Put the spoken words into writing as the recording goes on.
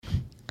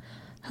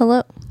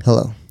Hello.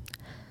 Hello.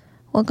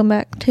 Welcome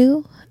back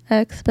to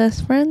X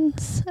Best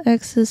Friends.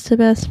 X's to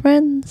Best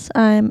Friends.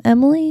 I'm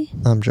Emily.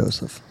 I'm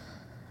Joseph.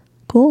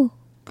 Cool.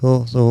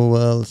 Cool. So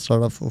let's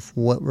start off with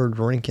what we're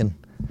drinking.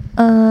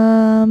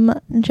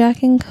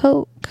 Jack and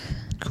Coke.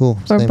 Cool.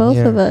 For Same both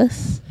here. of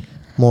us.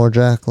 More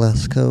Jack,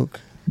 less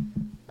Coke.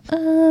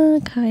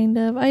 Kind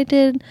of. I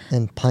did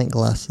And pint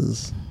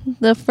glasses.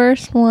 the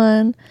first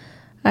one.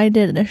 I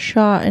did a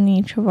shot in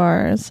each of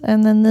ours,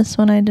 and then this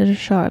one I did a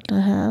shot and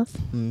a half.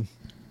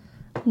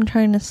 I'm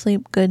trying to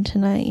sleep good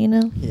tonight, you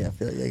know? Yeah, I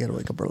feel like I gotta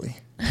wake up early.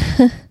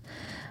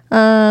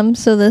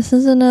 So this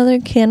is another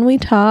Can We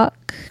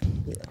Talk?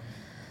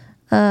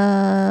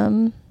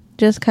 Yeah.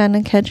 Just kind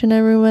of catching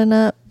everyone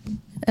up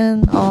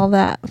and all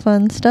that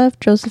fun stuff.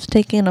 Joseph's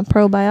taking a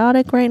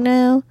probiotic right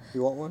now.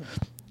 You want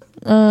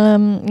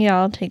one?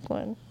 Yeah, I'll take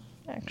one,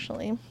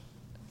 actually.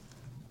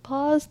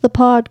 Pause the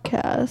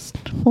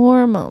podcast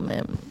for a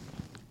moment.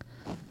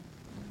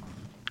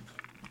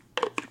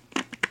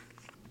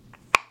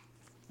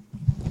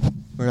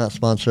 We're not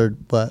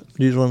sponsored, but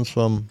these ones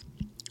from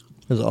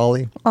is it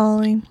Ollie?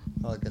 Ollie.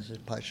 Oh, I guess you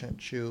probably shouldn't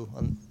chew.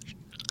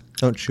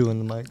 Don't chew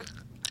in the mic.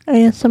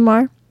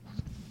 ASMR.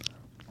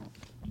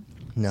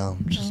 No,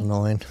 just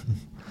annoying.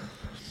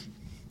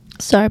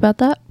 Sorry about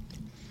that.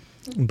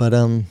 But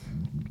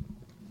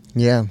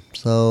yeah.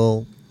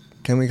 So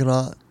can we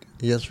talk?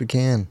 Yes, we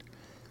can.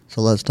 So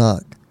let's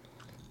talk.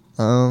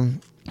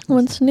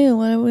 What's new?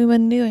 What have we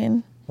been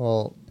doing?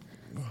 Well,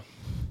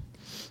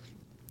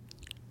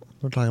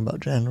 we're talking about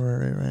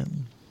January, right?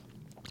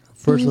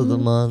 First of the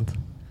month.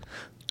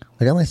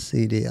 I got my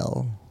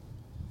CDL.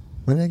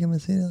 When did I get my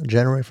CDL?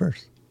 January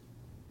 1st.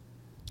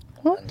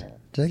 What?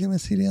 Did I get my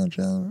CDL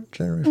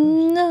January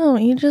 1st? No,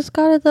 you just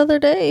got it the other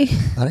day.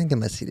 I didn't get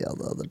my CDL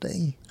the other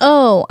day.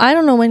 Oh, I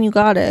don't know when you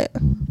got it.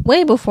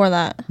 Way before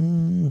that.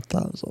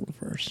 Thought it was on the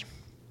 1st.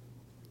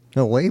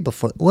 No, way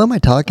before. What am I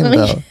talking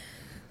about?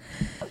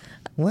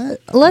 What?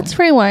 Let's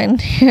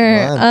rewind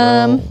here. Come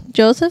on, bro.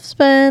 Joseph's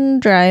been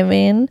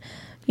driving,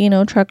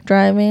 truck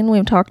driving.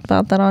 We've talked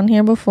about that on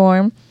here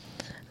before.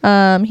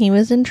 He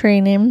was in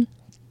training.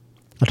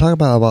 I talked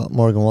about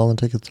Morgan Wallen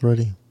tickets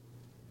already.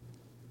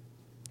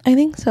 I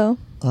think so.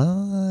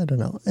 I don't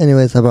know.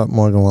 Anyways, how about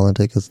Morgan Wallen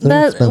tickets?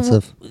 They're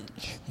expensive.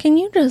 Can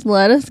you just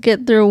let us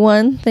get through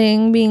one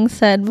thing being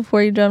said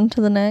before you jump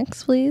to the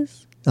next,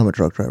 please? I'm a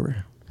truck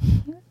driver.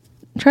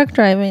 Truck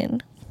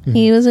driving.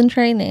 He was in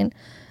training.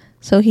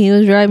 So he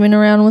was driving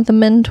around with a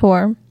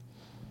mentor.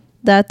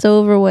 That's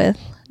over with.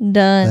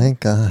 Done.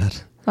 Thank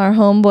God. Our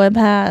homeboy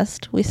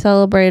passed. We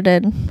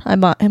celebrated. I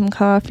bought him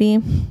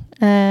coffee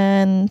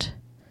and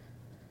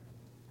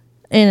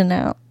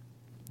In-N-Out.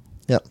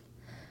 Yep.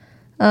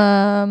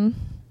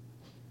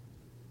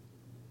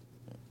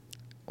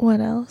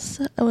 What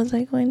else was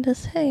I going to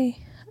say?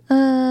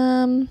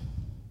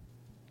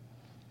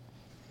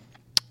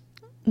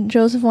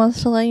 Joseph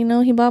wants to let you know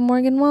he bought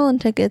Morgan Wallen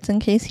tickets in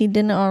case he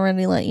didn't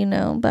already let you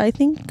know, but I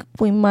think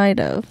we might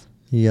have.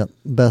 Yep.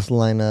 Best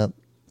lineup.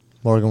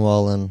 Morgan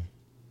Wallen,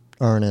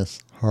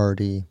 Ernest,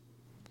 Hardy,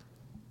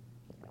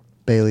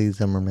 Bailey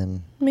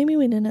Zimmerman. Maybe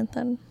we didn't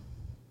then.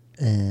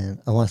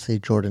 And I want to say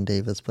Jordan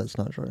Davis, but it's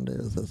not Jordan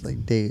Davis. It's like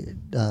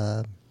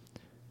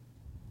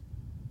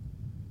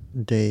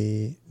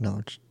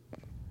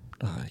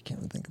I can't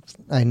even think of his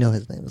name. I know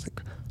his name is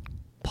like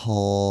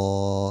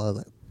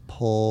Paul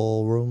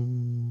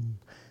Room.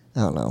 I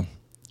don't know.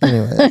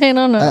 Anyway, I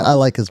don't know. I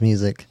like his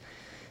music.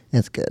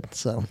 It's good.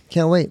 So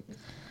can't wait.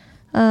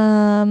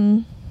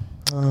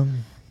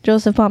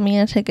 Joseph bought me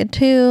a ticket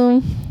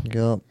too.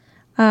 Yep.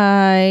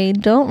 I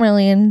don't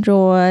really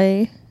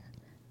enjoy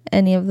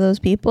any of those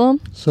people.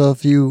 So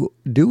if you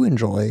do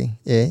enjoy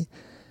it,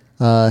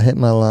 hit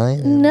my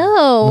line.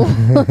 No.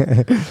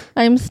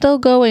 I'm still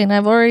going.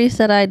 I've already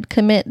said I'd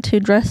commit to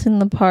dressing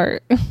the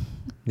part.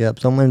 Yep.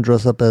 So I'm going to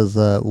dress up as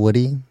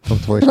Woody from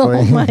Toy Story.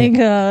 Oh my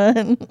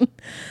God.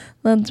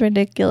 That's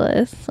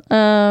ridiculous.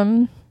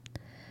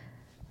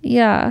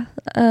 Yeah.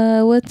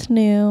 What's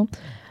new?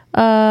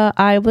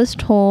 I was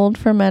told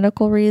for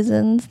medical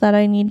reasons that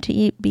I need to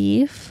eat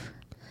beef.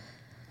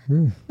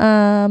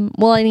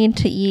 Well, I need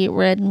to eat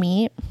red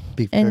meat.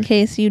 Beef In jerky.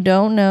 case you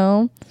don't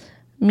know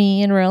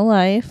me in real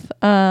life,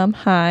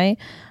 hi.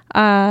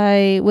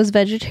 I was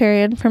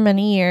vegetarian for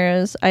many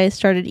years. I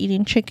started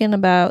eating chicken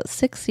about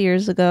 6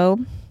 years ago.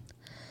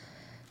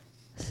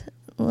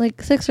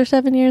 Like 6 or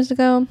 7 years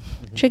ago.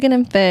 Chicken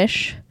and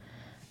fish.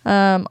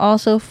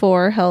 Also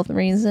for health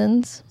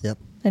reasons. Yep.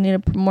 I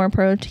needed more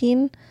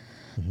protein.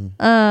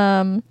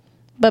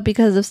 But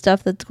because of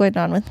stuff that's going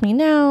on with me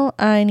now,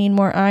 I need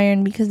more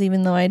iron because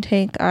even though I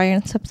take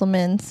iron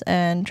supplements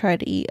and try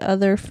to eat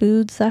other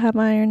foods that have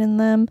iron in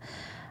them,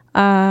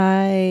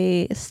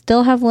 I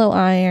still have low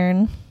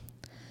iron.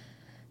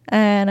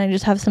 And I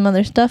just have some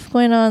other stuff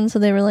going on. So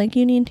they were like,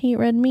 you need to eat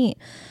red meat.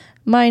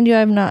 Mind you,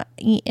 I've not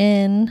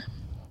eaten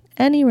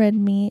any red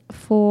meat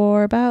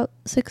for about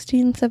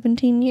 16,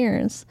 17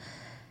 years.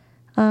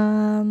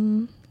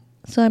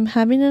 So I'm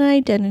having an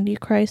identity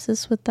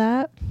crisis with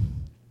that.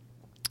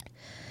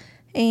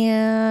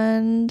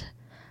 And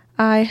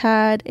I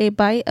had a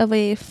bite of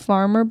a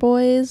Farmer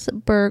Boys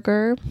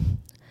burger.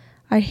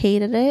 I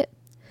hated it.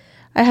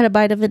 I had a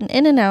bite of an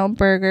In-N-Out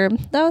burger.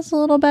 That was a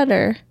little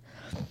better.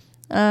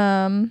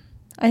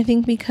 I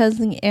think because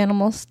the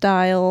animal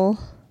style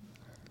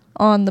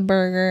on the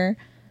burger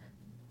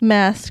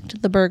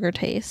masked the burger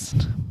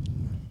taste.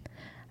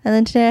 And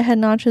then today I had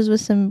nachos with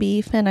some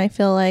beef, and I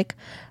feel like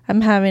I'm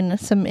having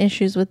some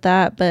issues with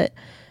that, but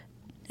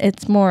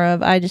it's more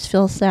of I just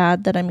feel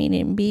sad that I'm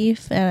eating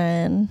beef,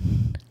 and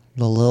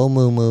The little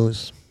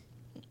moo-moos.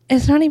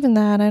 it's not even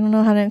that. I don't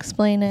know how to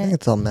explain I think it.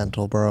 it's all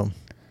mental, bro.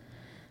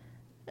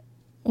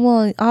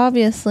 Well,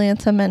 obviously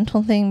it's a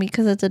mental thing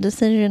because it's a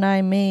decision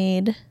I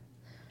made,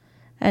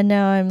 and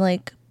now I'm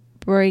like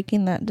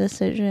breaking that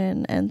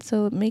decision, and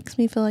so it makes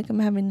me feel like I'm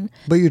having...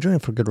 But you're doing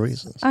it for good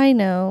reasons. I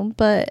know,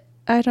 but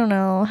I don't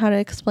know how to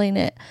explain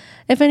it.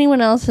 If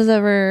anyone else has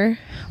ever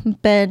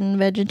been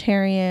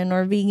vegetarian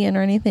or vegan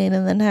or anything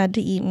and then had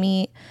to eat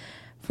meat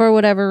for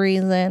whatever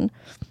reason,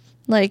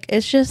 like,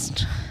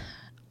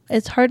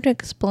 it's hard to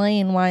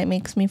explain why it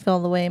makes me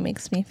feel the way it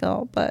makes me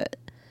feel, but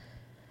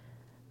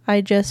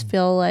I just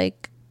feel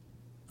like,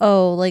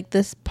 oh, like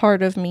this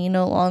part of me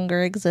no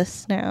longer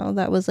exists now.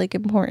 That was like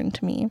important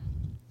to me.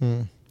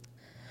 Mm.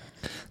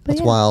 But That's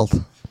yeah. wild.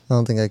 I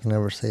don't think I can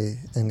ever say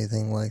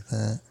anything like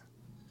that.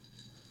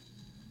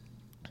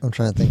 I'm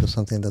trying to think of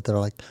something that they're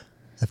like,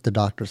 if the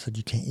doctor said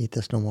you can't eat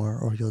this no more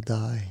or you'll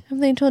die. If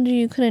they told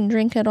you couldn't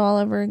drink it all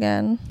ever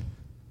again.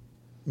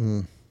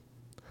 Mm.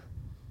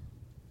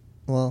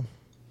 Well,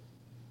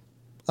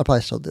 I'd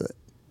probably still do it.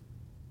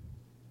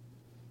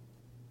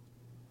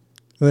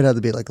 It would have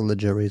to be like a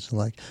legit reason,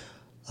 like,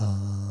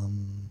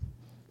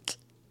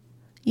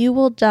 You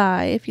will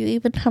die if you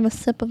even have a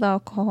sip of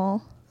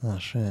alcohol. oh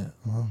shit.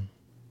 Well.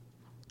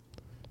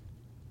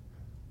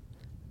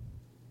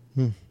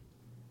 I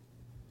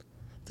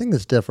think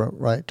it's different,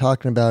 right?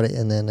 Talking about it,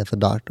 and then if a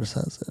doctor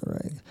says it,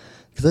 right?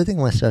 Because I think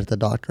when I stared at the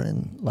doctor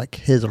in like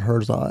his or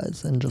her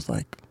eyes, and just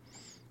like,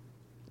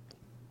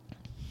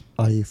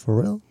 are you for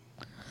real?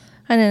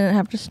 I didn't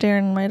have to stare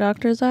in my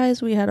doctor's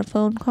eyes. We had a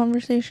phone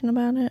conversation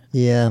about it.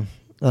 Yeah,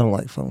 I don't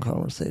like phone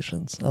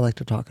conversations. I like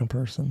to talk in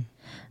person.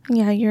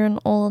 Yeah, you're an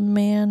old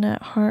man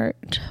at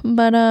heart.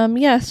 But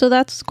yeah, so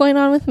that's what's going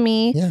on with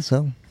me. Yeah,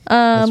 so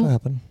that's what Um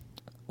happened.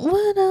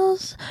 what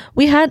else?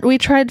 We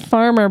tried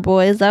Farmer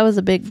Boys. That was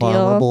a big Farmer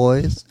deal.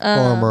 boys,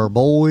 farmer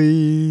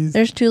boys.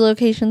 There's 2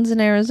 locations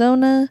in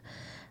Arizona.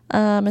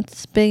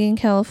 It's big in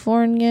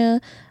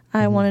California.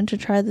 I wanted to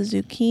try the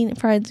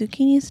fried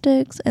zucchini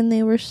sticks, and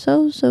they were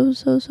so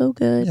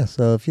good. Yeah,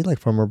 so if you like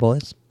farmer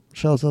boys,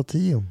 shouts out to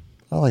you.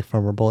 I like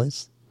farmer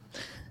boys.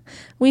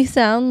 We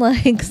sound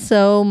like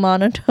so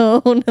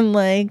monotone and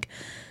like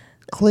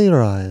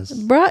Clear eyes,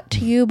 brought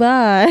to you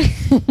by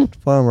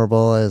farmer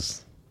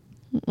boys.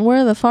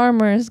 where the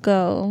farmers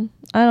go.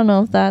 I don't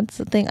know if that's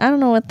the thing. I don't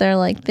know what their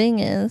like thing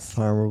is.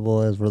 Farmer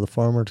boys, where the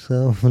farmers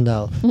go.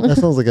 No, that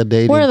sounds like a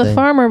dating Where the thing.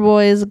 farmer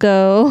boys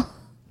go.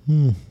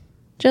 Hmm.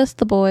 Just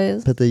the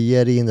boys. Put the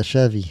Yeti in the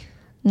Chevy.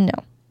 No.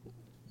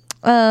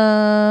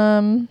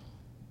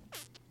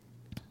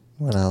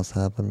 What else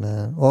happened,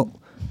 man? Well,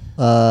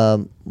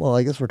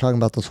 I guess we're talking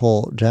about this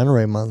whole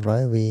January month,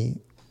 right? We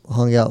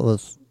hung out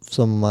with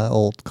some of my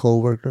old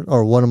coworkers,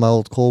 or one of my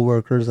old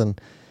coworkers,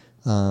 and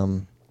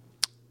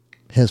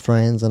his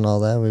friends and all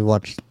that. We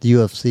watched the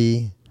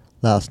UFC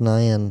last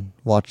night and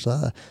watched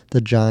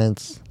the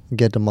Giants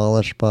get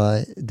demolished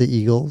by the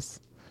Eagles.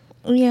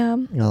 Yeah.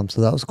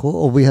 So that was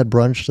cool. Oh, we had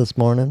brunch this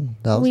morning.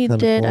 That was We kinda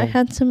did. cool. I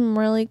had some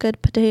really good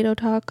potato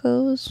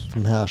tacos.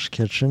 From Hash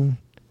Kitchen.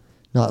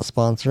 Not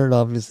sponsored,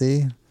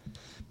 obviously.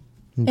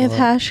 If but-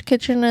 Hash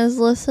Kitchen is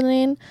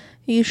listening,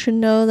 you should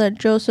know that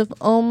Joseph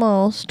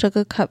almost took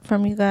a cup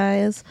from you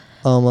guys,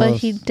 almost, but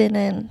he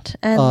didn't.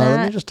 And let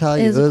me that just tell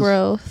you, is it was-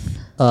 growth.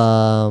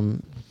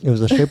 It was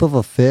the shape of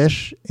a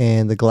fish,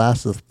 and the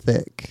glass is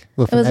thick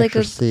with It was an like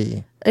extra a-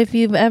 C. If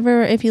you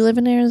live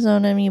in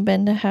Arizona and you've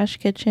been to Hash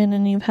Kitchen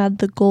and you've had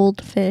the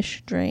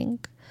goldfish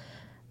drink,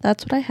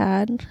 that's what I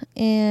had.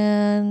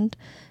 And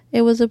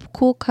it was a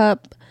cool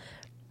cup.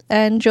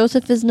 And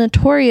Joseph is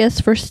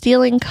notorious for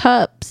stealing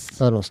cups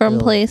I don't from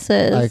steal.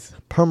 places. I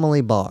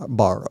permanently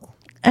borrow.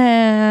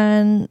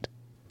 And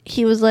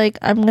he was like,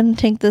 I'm going to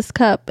take this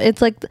cup.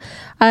 It's like,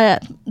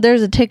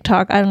 there's a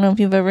TikTok, I don't know if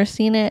you've ever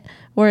seen it,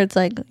 where it's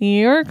like,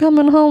 you're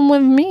coming home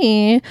with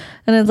me.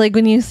 And it's like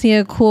when you see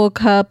a cool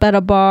cup at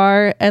a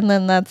bar, and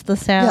then that's the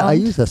sound. Yeah, I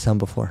used that sound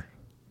before.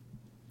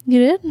 You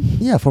did?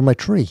 Yeah, for my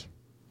tree.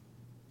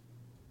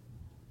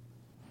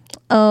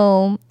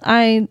 Oh,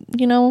 I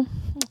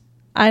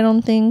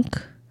don't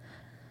think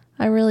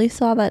I really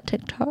saw that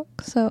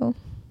TikTok, so.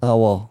 Oh,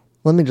 well,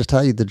 let me just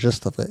tell you the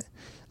gist of it.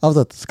 I was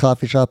at this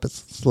coffee shop,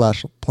 it's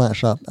 / plant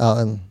shop out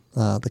in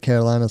the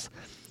Carolinas,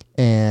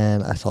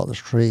 and I saw this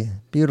tree.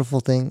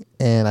 Beautiful thing.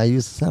 And I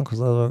used the sound because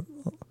I was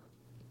like,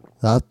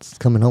 that's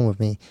coming home with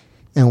me.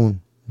 And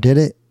did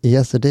it?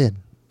 Yes, it did.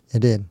 It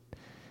did.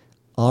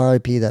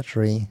 R.I.P. that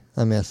tree.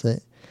 I miss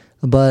it.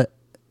 But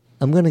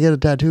I'm going to get a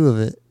tattoo of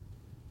it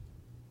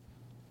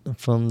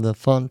from the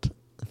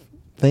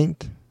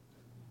faint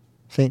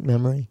Faint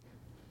memory.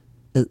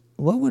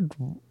 What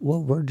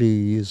word do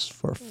you use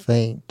for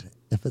faint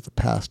if it's a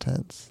past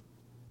tense?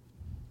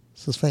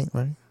 This is faint,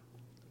 right?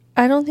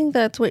 I don't think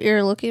that's what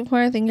you're looking for.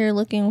 I think you're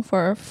looking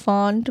for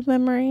fond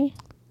memory.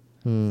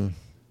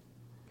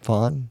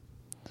 Fond?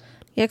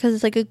 Yeah, because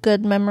it's like a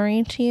good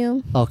memory to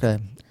you. Okay.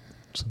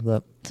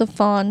 So It's a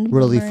fond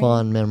really memory.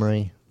 fond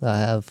memory that I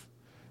have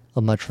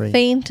of my tree.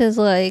 Faint is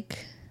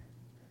like...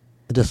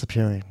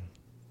 Disappearing.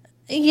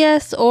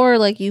 Yes, or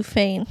like you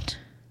faint.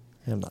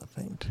 I'm not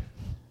faint.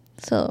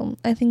 So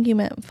I think you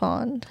meant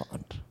fond.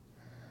 Fond.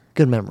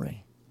 Good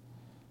memory.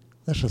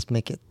 Let's just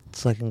make it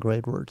second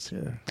grade words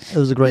here. It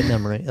was a great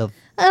memory of...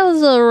 That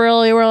was a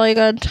really, really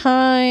good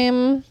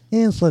time.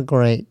 It's a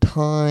great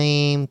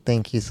time.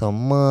 Thank you so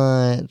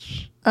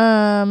much.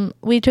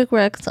 We took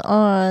Rex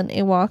on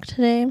a walk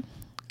today.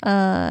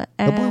 The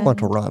boy wanted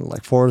to run,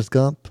 like Forrest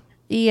Gump.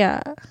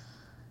 Yeah.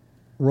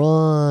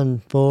 Run,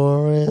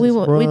 Forrest,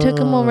 We took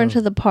him over run.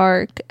 to the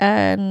park,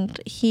 and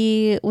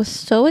he was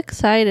so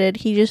excited.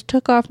 He just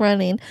took off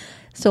running.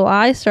 So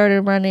I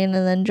started running,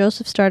 and then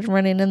Joseph started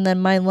running, and then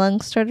my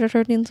lungs started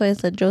hurting. So I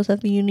said,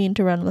 Joseph, you need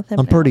to run with him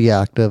I'm now. pretty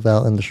active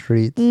out in the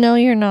streets. No,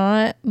 you're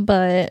not,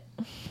 but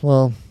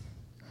Well,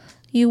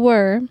 you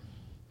were.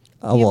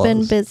 You've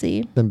been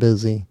busy. Been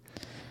busy.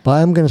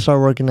 But I'm going to start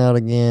working out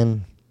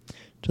again.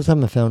 Just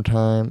haven't found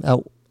time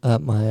out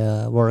at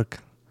my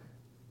work.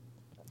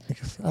 I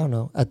guess, I don't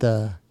know, at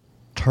the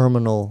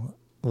terminal.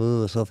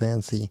 Ooh, so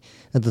fancy.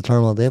 At the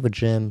terminal, they have a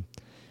gym.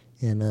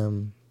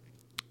 And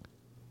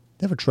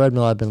they have a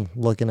treadmill I've been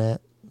looking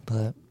at.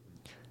 But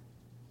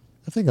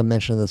I think I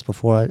mentioned this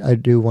before. I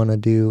do want to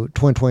do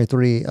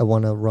 2023. I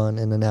want to run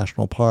in a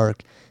national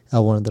park at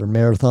one of their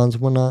marathons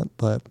and whatnot.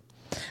 But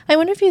I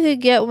wonder if you could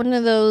get one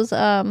of those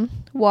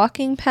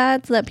walking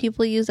pads that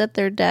people use at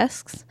their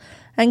desks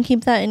and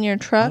keep that in your I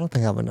truck. don't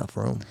think I have enough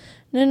room.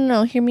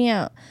 No, hear me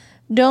out.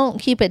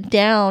 Don't keep it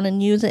down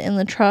and use it in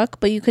the truck,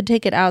 but you could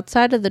take it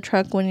outside of the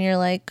truck when you're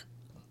like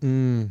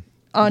on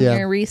Yeah.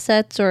 your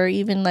resets or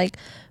even like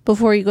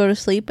before you go to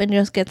sleep and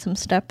just get some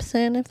steps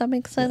in, if that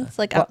makes sense.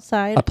 Like Well,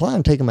 outside. I plan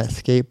on taking my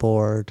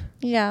skateboard.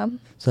 Yeah.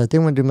 So I think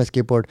I'm going to do my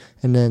skateboard.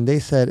 And then they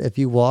said if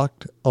you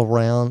walked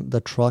around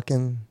the truck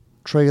and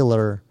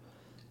trailer,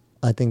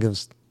 I think it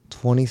was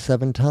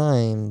 27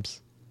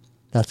 times,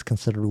 that's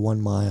considered 1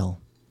 mile.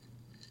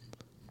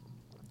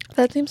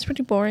 That seems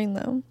pretty boring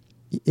though.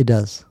 It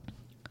does.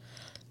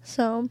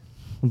 So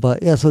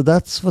But yeah, so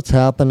that's what's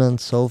happening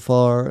so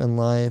far in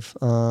life.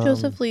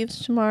 Joseph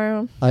leaves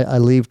tomorrow. I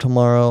leave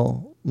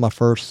tomorrow, my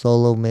first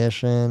solo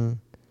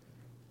mission.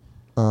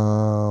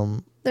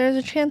 There's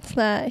a chance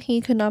that he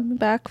could not be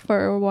back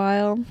for a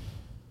while.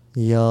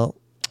 Yup.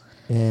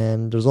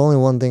 And there's only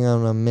one thing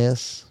I'm going to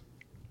miss.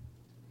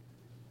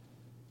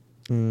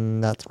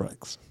 That's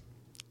Rex.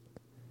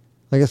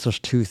 I guess there's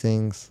 2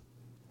 things.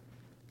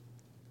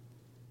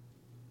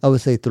 I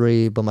would say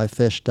 3, but my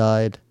fish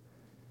died.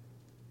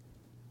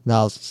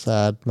 That was a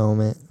sad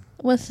moment.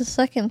 What's the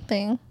second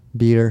thing?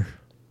 Beater.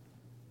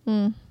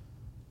 Mm.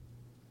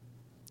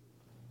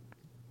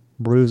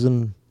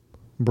 Bruising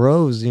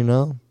bros, you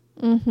know?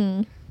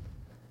 Mm-hmm.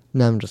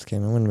 No, I'm just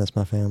kidding. I'm going to miss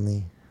my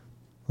family.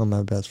 Or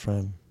my best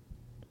friend.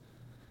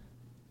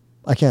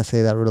 I can't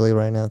say that really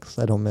right now because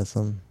I don't miss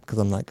them because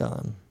I'm not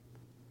gone.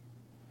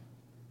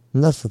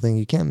 And that's the thing.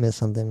 You can't miss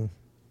something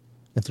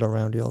if they're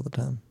around you all the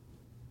time.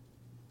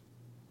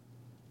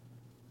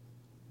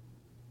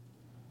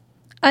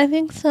 I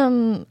think,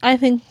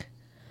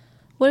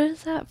 what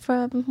is that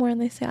from where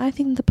they say, I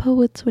think the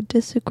poets would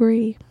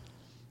disagree.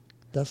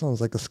 That sounds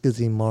like a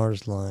Skizzy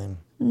Mars line.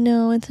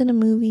 No, it's in a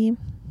movie.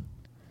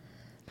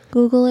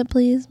 Google it,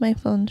 please. My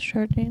phone's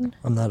charging.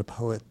 I'm not a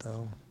poet,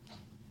 though.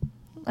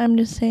 I'm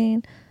just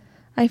saying.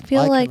 I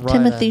feel I like could write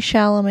Timothy a-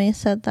 Chalamet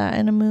said that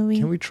in a movie.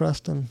 Can we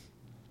trust him?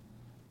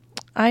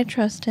 I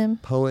trust him.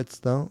 Poets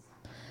don't?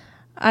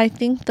 I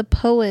think the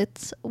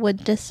poets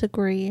would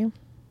disagree.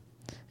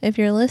 If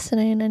you're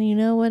listening and you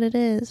know what it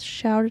is,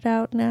 shout it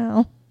out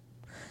now.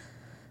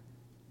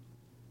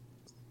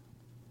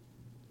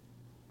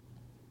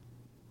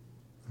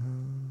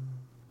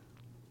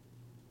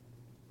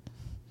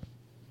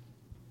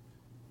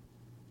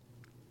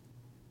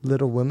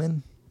 Little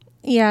Women?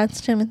 Yeah,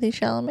 it's Timothy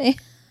Chalamet.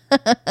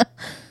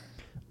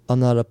 I'm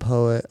not a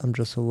poet. I'm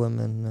just a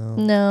woman. No.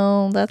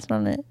 No, that's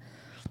not it.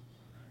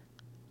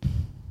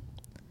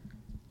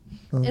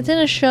 It's in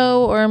a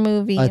show or a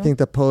movie. I think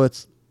the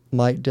poets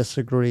might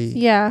disagree.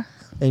 Yeah.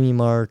 Amy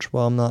March.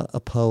 Well, I'm not a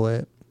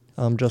poet.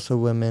 I'm just a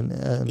woman.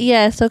 And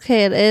Yes,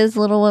 okay, it is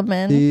Little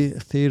Women.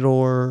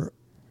 Theodore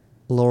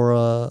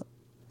Laura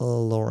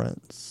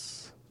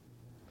Lawrence.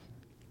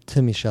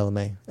 Timmy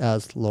Chalamet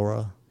as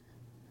Laurie.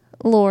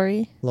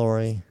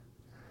 Lori.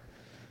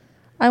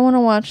 I want to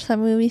watch that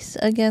movie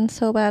again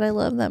so bad. I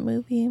love that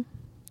movie.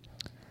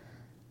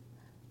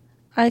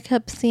 I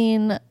kept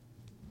seeing...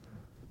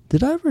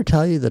 Did I ever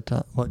tell you the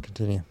time? What?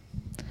 Continue.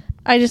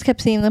 I just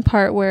kept seeing the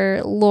part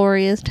where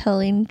Lori is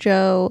telling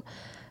Joe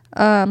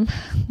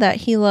that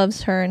he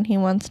loves her and he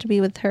wants to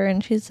be with her,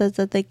 and she says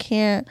that they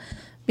can't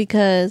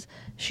because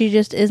she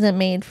just isn't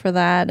made for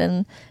that,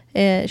 and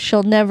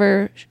she'll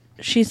never.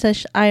 She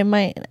says, I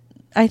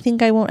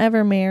think I won't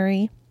ever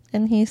marry,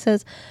 and he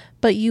says,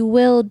 but you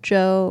will,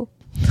 Joe.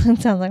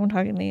 It sounds like I'm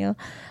talking to you.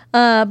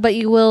 But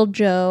you will,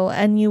 Joe,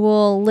 and you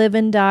will live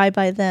and die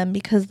by them,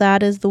 because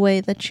that is the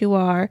way that you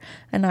are,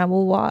 and I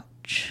will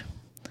watch.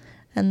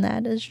 And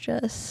that is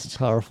just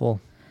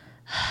Powerful.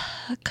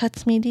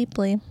 cuts me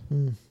deeply.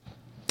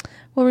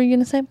 What were you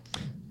gonna say?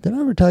 Did I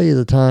ever tell you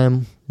the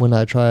time when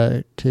I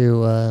tried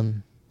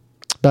to,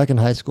 back in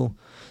high school,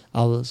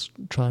 I was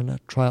trying to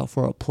try out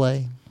for a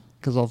play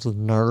because I was a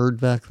nerd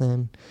back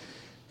then.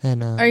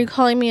 And Are you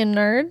calling me a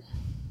nerd?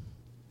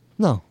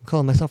 No, I'm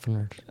calling myself a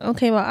nerd.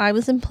 Okay, well, I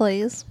was in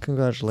plays.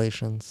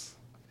 Congratulations.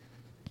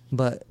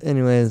 But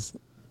anyways,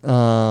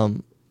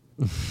 I'm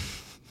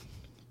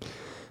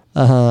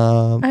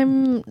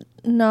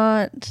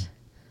not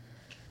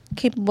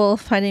capable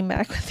of fighting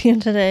back with you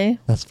today.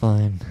 That's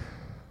fine.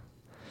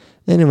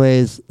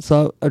 Anyways,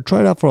 so I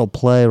tried out for a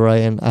play,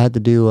 right? And I had to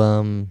do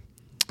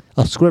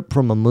a script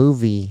from a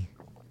movie,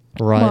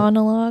 right?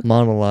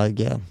 Monologue,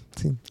 yeah.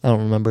 See, I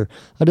don't remember.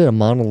 I did a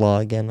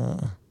monologue, and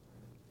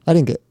I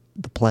didn't get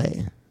the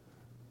play,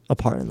 a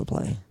part in the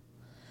play.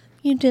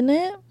 You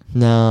didn't?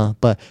 Nah,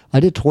 but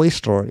I did Toy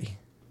Story.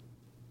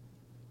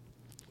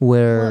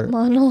 Where What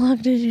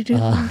monologue did you do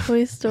from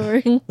Toy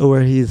Story?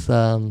 Where he's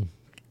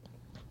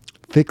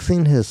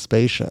fixing his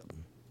spaceship.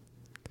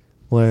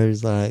 Where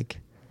he's like,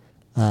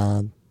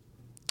 I'm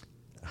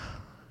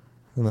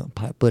gonna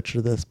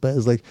butcher this, but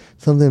it's like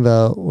something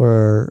about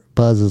where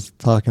Buzz is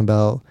talking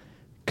about,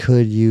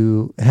 could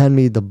you hand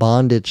me the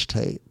bondage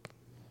tape?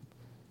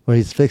 Where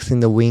he's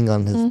fixing the wing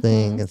on his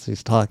thing as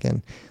he's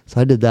talking.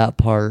 So I did that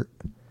part.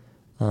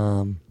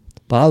 But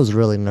I was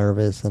really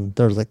nervous, and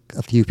there was like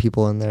a few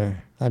people in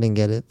there. I didn't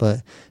get it,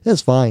 but it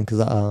was fine because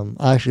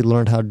I actually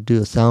learned how to do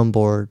a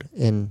soundboard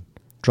in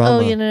drama. Oh,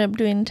 you ended up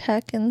doing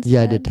tech instead?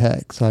 Yeah, I did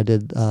tech. So I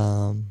did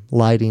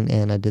lighting,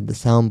 and I did the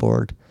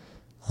soundboard.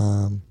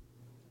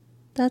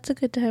 That's a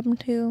good time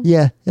too.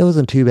 Yeah, it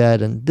wasn't too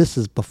bad. And this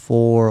is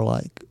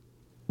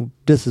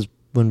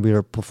when we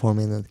were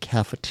performing in the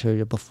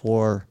cafeteria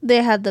before.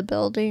 They had the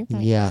building.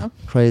 Yeah,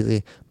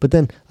 crazy. But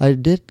then I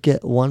did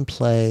get one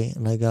play,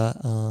 and I got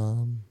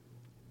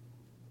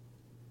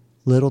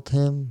Little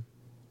Tim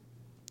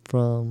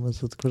from,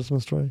 was it The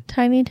Christmas Story?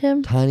 Tiny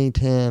Tim? Tiny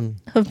Tim.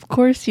 Of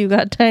course you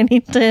got Tiny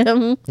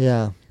Tim.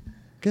 Yeah.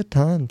 Good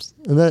times.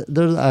 And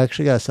I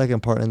actually got a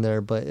second part in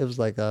there, but it was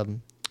like a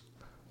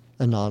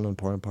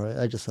non-important part.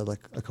 I just said like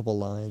a couple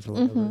lines or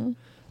whatever.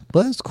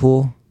 But it's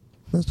cool.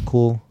 That's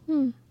cool.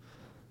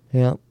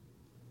 Yeah.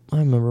 I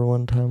remember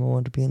one time I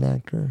wanted to be an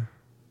actor.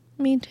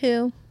 Me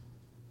too.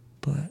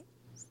 But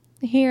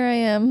here I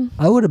am.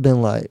 I would have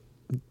been like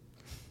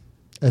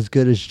as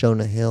good as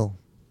Jonah Hill.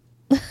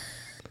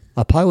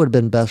 I probably would have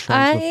been best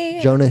friends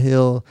with Jonah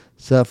Hill,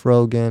 Seth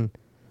Rogen,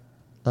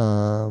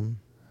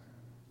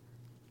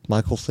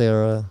 Michael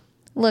Cera.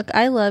 Look,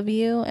 I love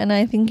you, and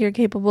I think you're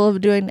capable of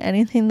doing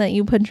anything that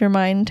you put your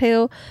mind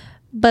to,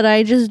 but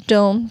I just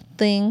don't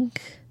think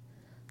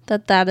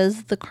that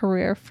is the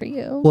career for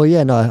you. Well,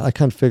 yeah, no, I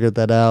kind of figured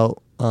that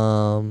out.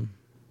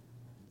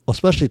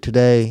 Especially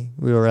today,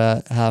 we were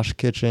at House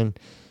Kitchen,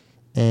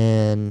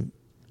 and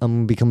I'm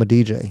going to become a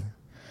DJ.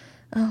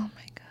 Oh,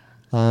 my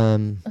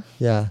God.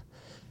 Yeah.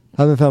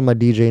 I haven't found my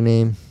DJ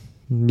name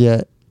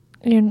yet.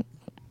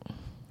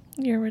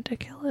 You're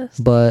ridiculous.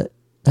 But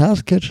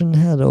House Kitchen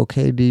had an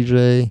okay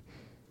DJ,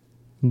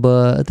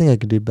 but I think I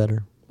could do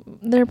better.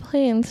 They're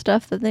playing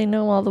stuff that they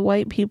know all the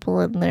white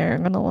people in there are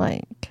going to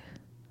like.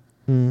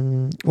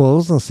 Well, it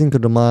was on Cinco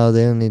de Mayo.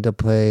 They didn't need to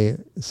play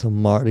some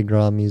Mardi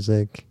Gras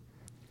music.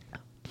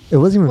 It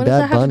wasn't even Bad Bunny. What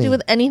does that have to do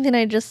with anything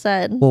I just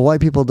said? Well,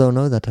 white people don't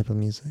know that type of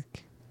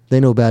music. They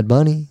know Bad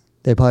Bunny.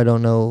 They probably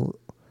don't know.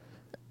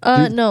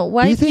 No,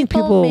 white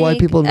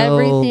people know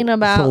everything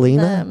about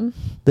Selena? them.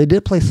 They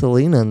did play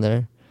Selena in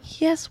there.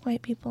 Yes,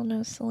 white people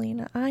know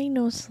Selena. I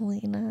know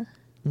Selena.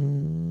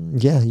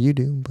 Yeah, you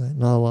do, but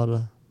not a lot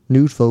of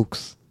new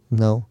folks.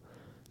 No,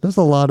 there's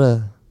a lot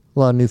of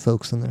new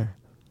folks in there.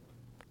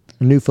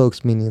 New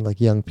folks meaning like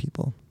young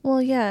people.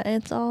 Well, yeah,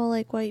 it's all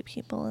like white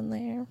people in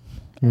there,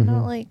 and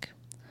not like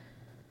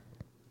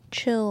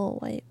chill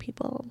white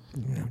people.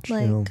 Yeah,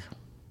 chill.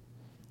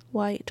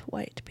 Like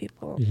white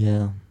people.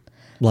 Yeah,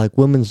 like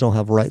women's don't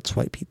have rights.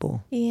 White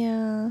people.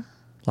 Yeah.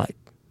 Like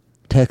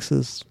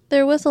Texas.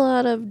 There was a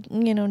lot of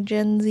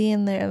Gen Z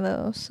in there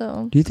though.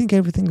 So. Do you think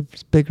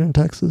everything's bigger in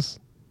Texas?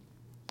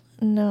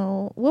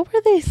 No. What were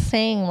they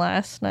saying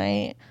last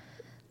night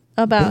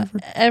about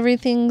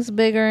everything's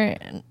bigger?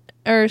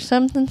 Or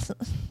something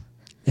something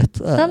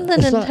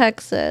in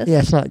Texas. Yeah,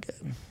 it's not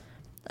good.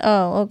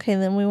 Oh, okay,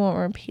 then we won't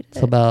repeat it.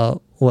 It's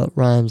about what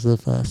rhymes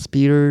with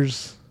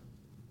speeders.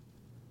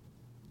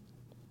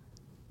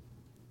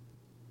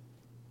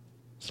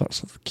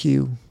 Starts with a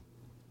Q.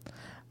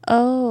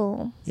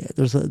 Oh. Yeah,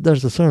 there's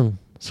a certain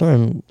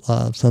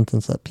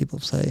sentence that people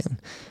say,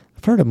 and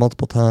I've heard it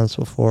multiple times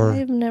before.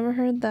 I've never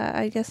heard that.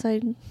 I guess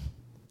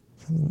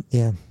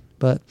Yeah,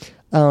 but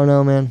I don't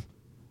know, man.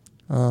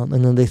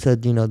 And then they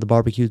said, the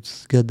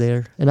barbecue's good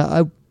there. And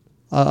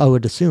I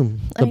would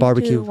assume the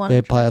barbecue,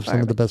 they probably have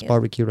some of the best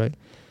barbecue, right?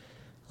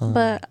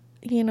 But,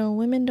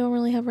 women don't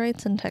really have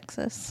rights in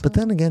Texas. So. But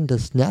then again,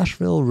 does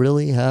Nashville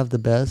really have the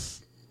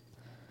best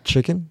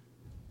chicken?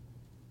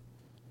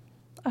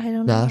 I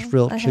don't know.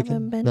 Nashville I chicken.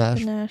 haven't been to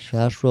Nashville.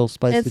 Nashville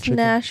spicy it's chicken.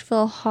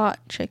 Nashville hot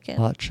chicken.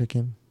 Hot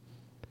chicken.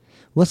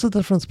 What's the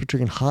difference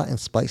between hot and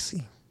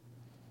spicy?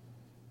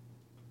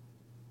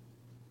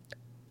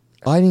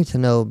 I need to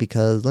know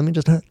because let me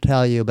just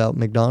tell you about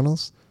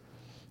McDonald's.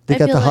 They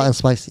got the hot and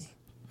spicy.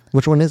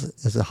 Which one is it?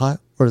 Is it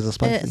hot or is it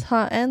spicy? It's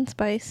hot and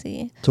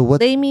spicy. So what?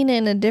 They mean it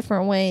in a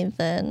different way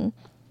than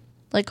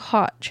like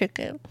hot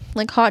chicken.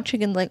 Like hot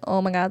chicken's like,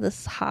 oh my god,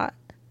 this is hot.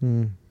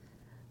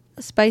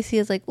 Spicy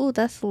is like, ooh,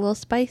 that's a little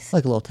spicy.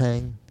 Like a little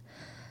tang.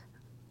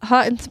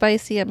 Hot and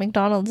spicy at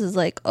McDonald's is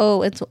like,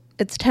 oh,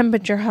 it's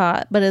temperature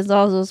hot, but it's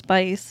also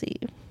spicy.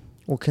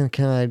 Well, can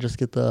I just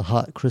get the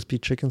hot crispy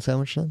chicken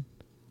sandwich then?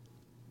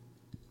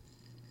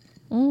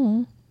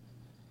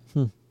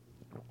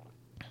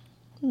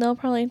 They'll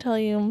probably tell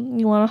you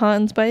want a hot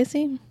and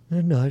spicy.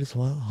 No, I just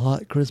want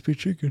hot crispy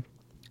chicken.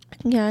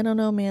 Yeah, I don't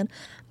know, man.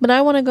 But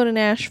I want to go to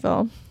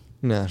Nashville.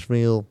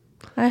 Nashville.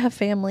 I have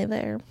family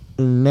there.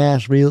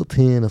 Nashville,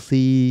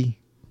 Tennessee.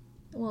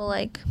 Well,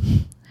 like,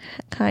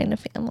 kind of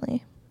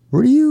family.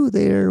 Were you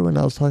there when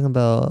I was talking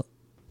about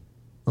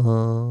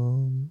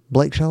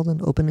Blake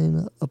Shelton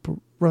opening up a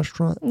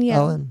restaurant?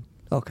 Yeah.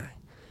 Okay.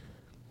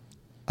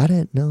 I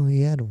didn't know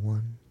he had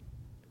one.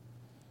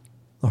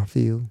 Or a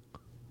few.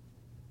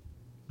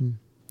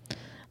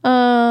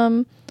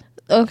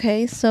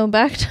 Okay, so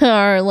back to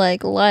our,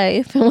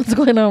 life and what's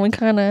going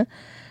on.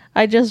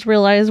 I just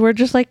realized we're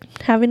just,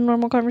 having a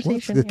normal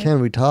conversation. Well,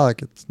 can we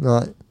talk? It's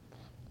not...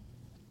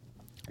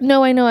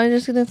 No, I know. I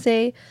was just going to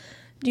say,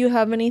 do you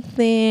have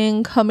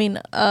anything coming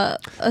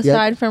up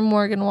aside from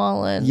Morgan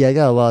Wallen? Yeah, I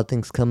got a lot of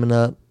things coming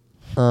up.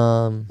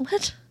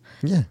 What?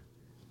 Yeah.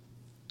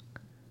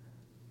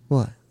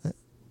 What?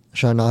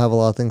 Should I not have a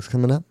lot of things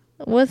coming up?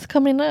 What's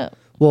coming up?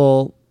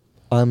 Well,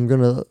 I'm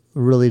going to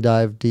really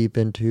dive deep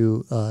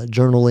into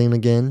journaling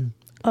again.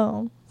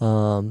 Oh.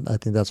 I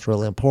think that's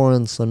really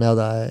important. So now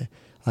that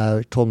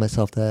I told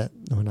myself that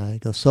when I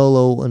go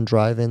solo and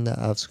driving that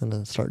I was going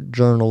to start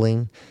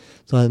journaling.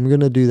 So I'm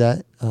going to do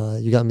that.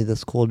 You got me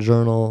this cool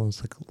journal.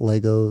 It's like a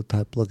Lego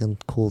type looking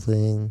cool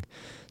thing.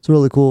 It's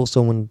really cool.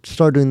 So I'm going to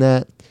start doing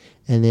that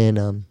and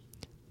then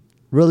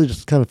really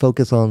just kind of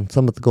focus on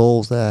some of the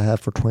goals that I have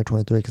for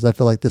 2023 because I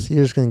feel like this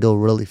year is going to go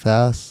really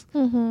fast.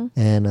 Mm-hmm.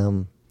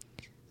 And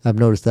I've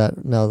noticed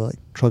that now, like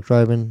truck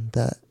driving,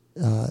 that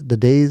the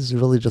days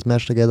really just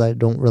mesh together. I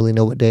don't really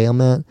know what day I'm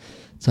at.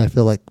 So I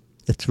feel like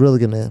it's really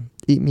going to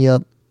eat me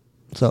up.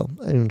 So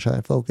I'm going to try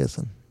to focus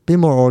and be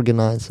more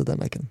organized so then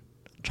I can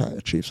try to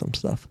achieve some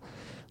stuff.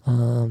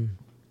 And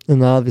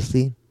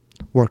obviously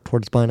work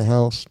towards buying a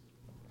house,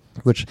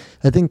 which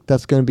I think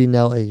that's going to be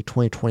now a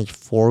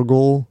 2024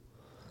 goal.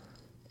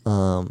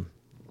 Yeah,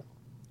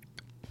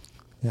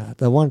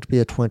 I want it to be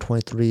a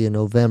 2023 in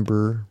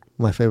November,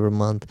 my favorite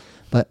month,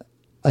 but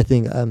I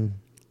think I'm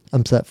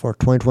set for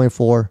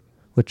 2024,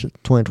 which is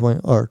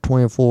 2020 or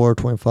 24,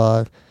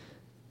 25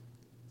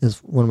 is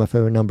one of my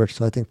favorite numbers.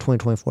 So I think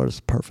 2024 is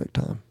the perfect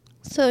time.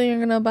 So you're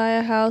going to buy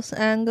a house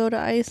and go to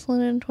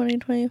Iceland in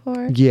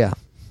 2024? Yeah.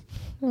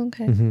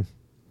 Okay. Mm-hmm.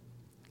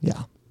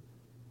 Yeah.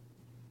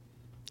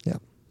 Yeah.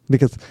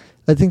 Because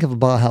I think if I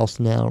bought a house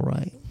now,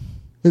 right,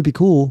 it'd be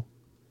cool.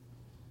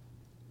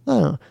 I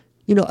don't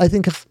know. I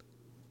think if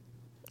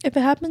it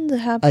happens, it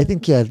happens. I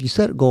think, if you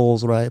set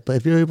goals, right, but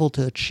if you're able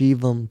to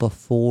achieve them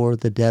before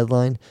the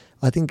deadline,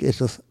 I think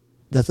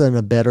that's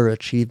a better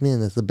achievement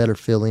and it's a better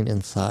feeling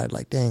inside.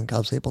 Like, dang, I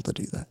was able to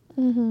do that.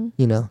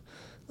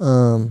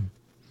 Mm-hmm.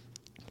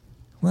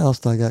 What else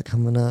do I got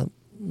coming up?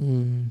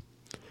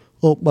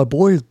 Oh, my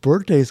boy's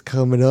birthday's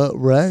coming up,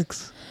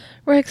 Rex.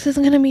 Rex is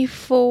going to be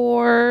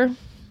 4.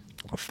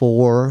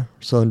 4.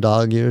 So in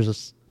dog years,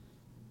 it's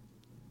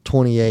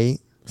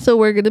 28. So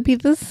we're going to be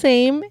the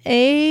same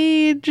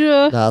age.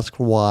 That's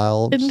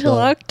wild. Until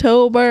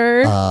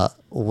October.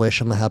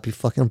 Wish him a happy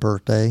fucking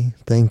birthday.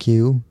 Thank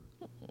you.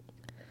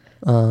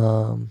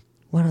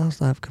 What else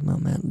do I have coming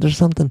up, man? There's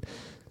something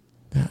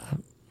that I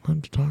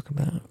wanted to talk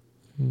about.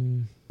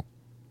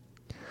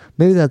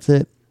 Maybe that's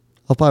it.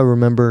 I'll probably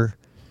remember.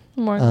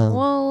 Morgan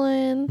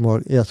Wallen.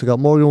 So we got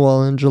Morgan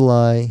Wallen in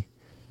July.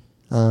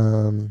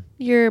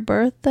 Your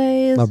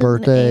birthday is my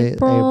birthday in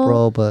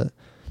April, but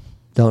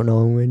don't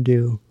know when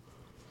due.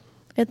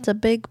 It's a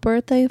big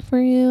birthday for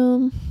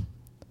you.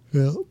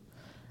 Yeah.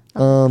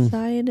 I'm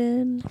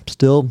excited.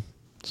 Still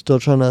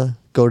trying to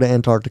go to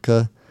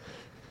Antarctica.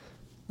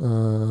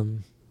 I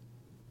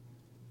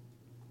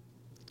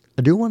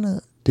do want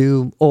to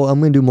do. Oh,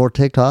 I'm going to do more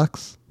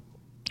TikToks.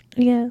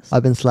 Yes.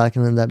 I've been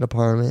slacking in that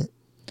department.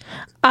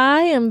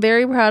 I am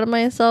very proud of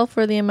myself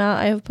for the amount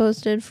I have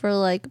posted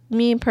for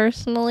me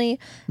personally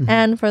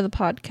and for the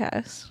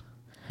podcast.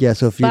 Yeah,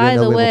 so if you didn't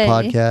know we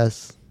have a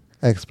podcast,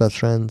 Ex-Best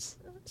Friends,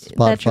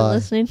 Spotify. That you're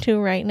listening to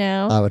right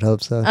now. I would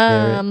hope so.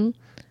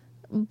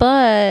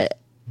 But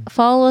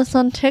follow us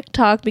on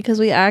TikTok because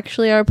we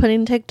actually are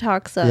putting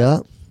TikToks up. Yeah.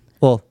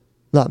 Well,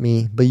 not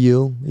me, but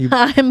you.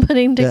 I'm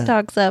putting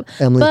TikToks up.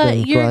 Emily's But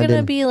been you're going to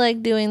grinding. be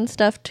like doing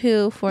stuff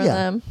too for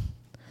them.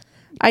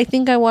 I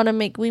think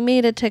we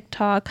made a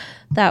TikTok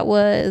that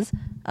was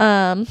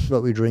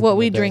what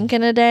we drink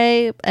in a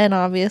day. And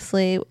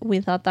obviously we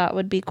thought that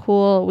would be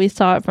cool. I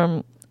saw it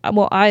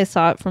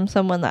from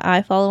someone that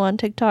I follow on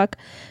TikTok,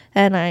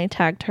 and I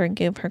tagged her and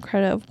gave her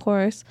credit, of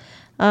course.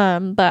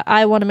 But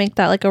I want to make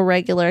that like a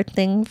regular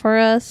thing for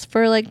us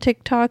for like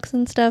TikToks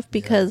and stuff,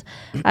 because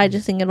I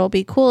just think it'll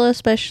be cool,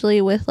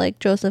 especially with like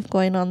Joseph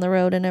going on the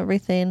road and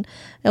everything.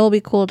 It will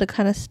be cool to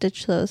kind of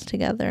stitch those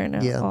together and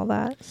all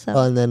that. So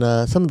and then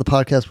some of the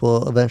podcasts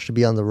will eventually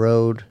be on the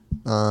road.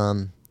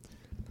 I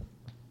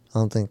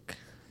don't think,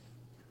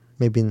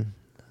 maybe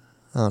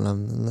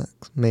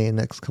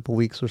next couple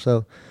weeks or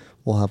so,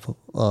 we'll have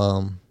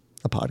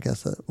a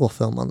podcast that we'll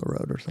film on the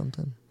road or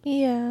something.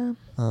 Yeah.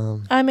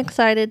 I'm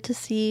excited to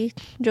see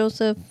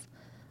Joseph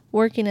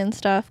working and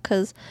stuff,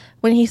 because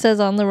when he says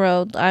on the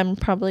road, I'm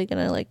probably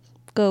going to like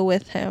go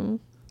with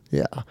him.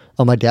 Yeah.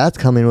 Oh, my dad's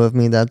coming with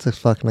me. That's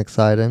fucking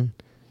exciting.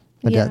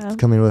 My dad's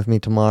coming with me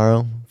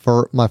tomorrow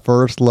for my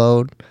first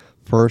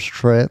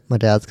trip. My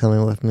dad's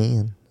coming with me,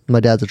 and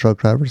my dad's a truck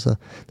driver, so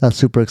that's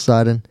super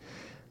exciting.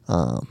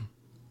 So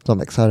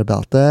I'm excited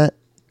about that.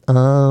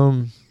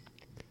 And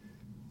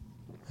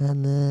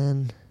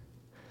then,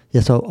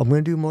 so I'm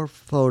going to do more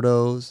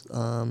photos.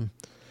 I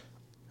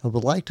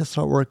would like to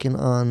start working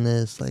on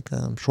this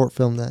short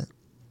film that,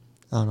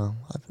 I don't know,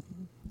 I've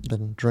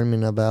been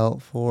dreaming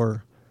about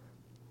for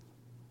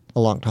a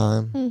long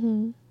time.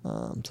 Mm-hmm.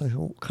 So I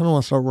kind of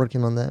want to start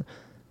working on that.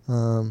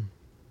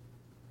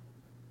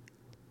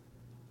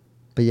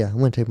 But yeah, I'm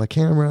going to take my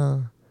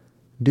camera,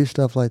 do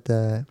stuff like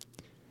that.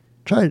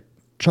 Try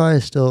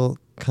to still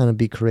kind of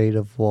be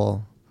creative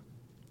while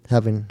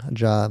having a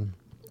job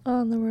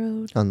on the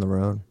road.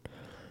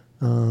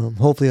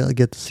 Hopefully I'll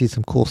get to see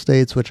some cool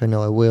states, which I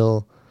know I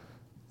will.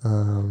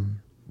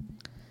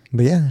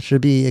 But yeah, it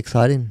should be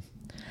exciting.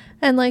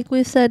 And like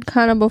we said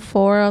kind of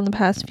before on the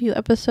past few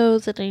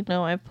episodes, and I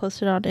know I've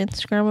posted on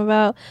Instagram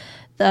about,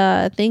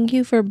 thank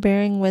you for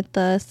bearing with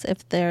us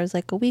if there's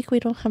like a week we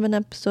don't have an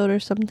episode or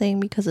something,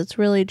 because it's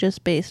really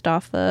just based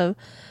off of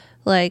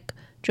like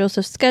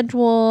Joseph's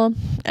schedule,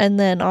 and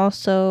then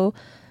also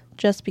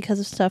just because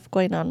of stuff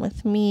going on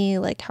with me,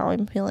 like how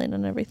I'm feeling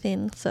and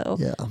everything. So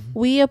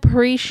we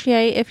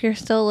appreciate if you're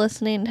still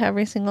listening to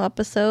every single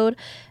episode,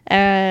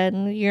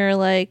 and you're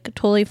like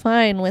totally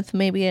fine with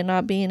maybe it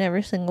not being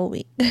every single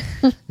week.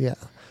 Yeah.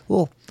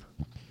 Well,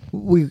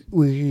 I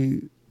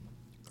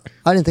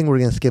didn't think we were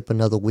going to skip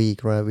another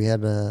week, right? We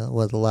had, the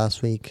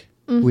last week?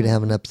 Mm-hmm. We didn't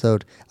have an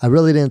episode. I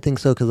really didn't think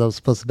so, because I was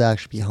supposed to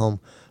actually be home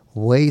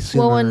way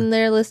sooner. Well, when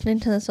they're listening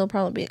to this, it'll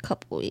probably be a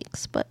couple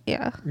weeks, but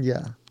yeah.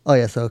 Yeah. Oh,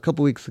 yeah, so a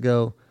couple weeks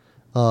ago,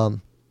 I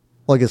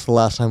guess the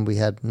last time we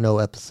had no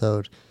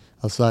episode,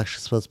 I was actually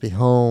supposed to be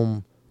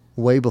home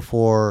way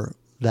before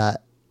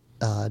that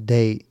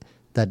date,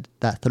 that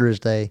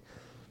Thursday.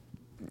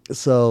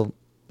 So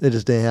it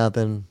just didn't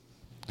happen.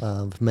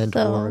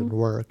 Mentor and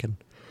work. And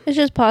it's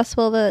just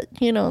possible that,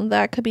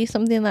 that could be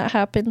something that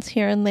happens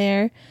here and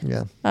there.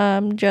 Yeah.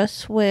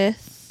 Just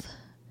with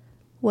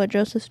what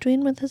Joseph's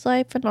doing with his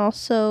life, and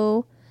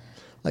also...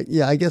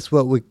 I guess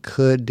what we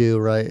could do,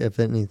 right, if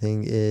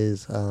anything,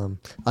 is we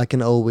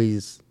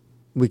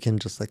can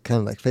just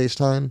kind of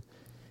FaceTime,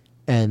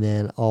 and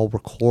then I'll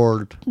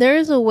record. There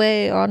is a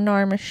way on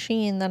our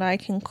machine that I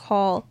can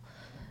call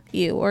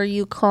you, or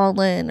you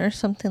call in, or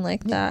something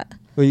like that.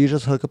 Well, you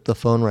just hook up the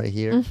phone right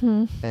here,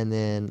 mm-hmm. and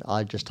then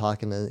I just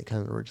talk, and then it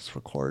kind of just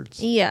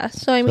records. Yeah,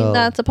 so I mean,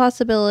 that's a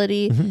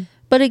possibility. Mm-hmm.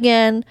 But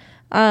again,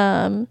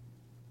 yeah,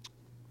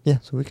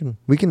 so we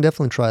can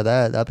definitely try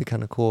that. That'd be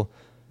kind of cool.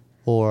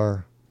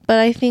 But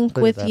I think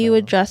with you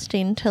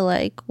adjusting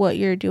to what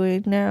you're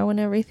doing now and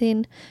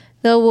everything,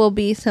 there will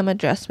be some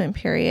adjustment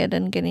period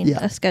and getting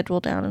a schedule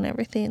down and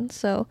everything.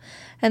 So,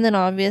 and then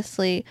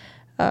obviously,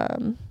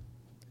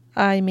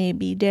 I may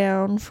be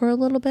down for a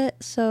little bit.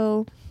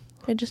 So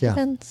it just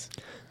depends.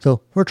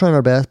 So we're trying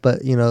our best, but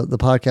the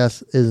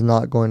podcast is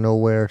not going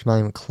nowhere. It's not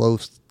even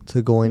close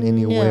to going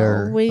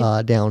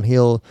anywhere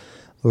downhill.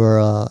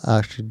 We're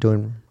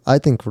actually I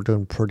think we're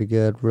doing pretty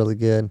good, really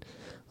good.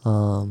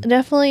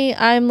 Definitely,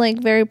 I'm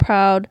very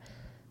proud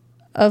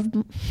of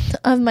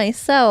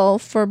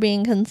myself for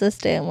being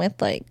consistent with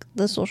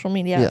the social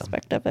media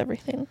aspect of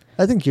everything.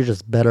 I think you're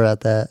just better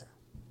at that.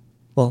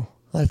 Well,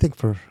 I think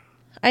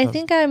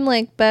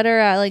I'm better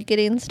at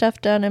getting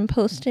stuff done and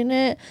posting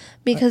it,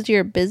 because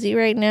you're busy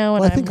right now,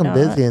 and I think I'm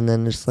busy, and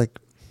then just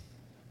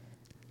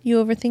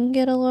you overthink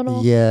it a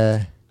little.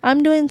 Yeah,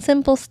 I'm doing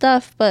simple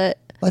stuff, but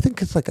I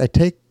think it's I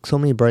take so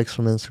many breaks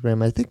from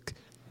Instagram. I think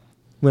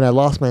when I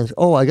lost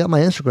I got my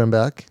Instagram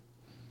back.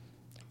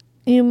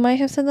 You might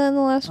have said that in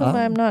the last one, but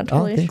I'm not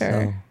totally sure.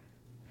 So.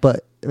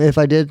 But if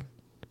I did,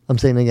 I'm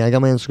saying again, I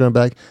got my Instagram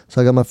back, so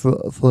I got my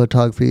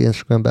photography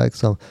Instagram back.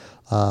 So,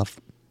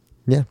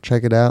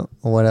 check it out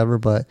or whatever.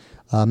 But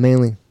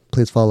mainly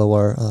please follow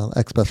our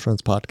Ex Best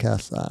Friends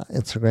podcast,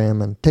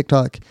 Instagram and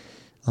TikTok,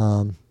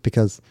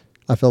 because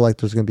I feel like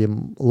there's going to be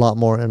a lot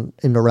more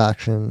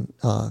interaction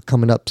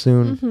coming up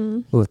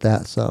soon with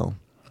that. So,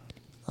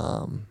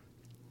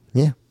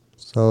 yeah,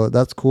 so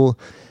that's cool.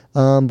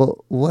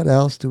 But what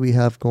else do we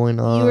have going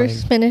on? You were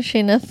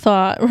finishing a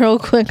thought real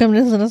quick. I'm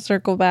just going to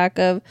circle back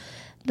of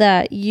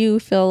that you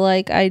feel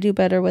like I do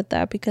better with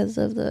that because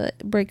of the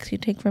breaks you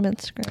take from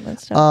Instagram and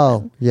stuff.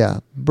 Oh,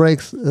 yeah.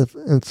 Breaks of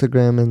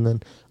Instagram, and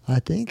then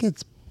I think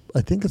it's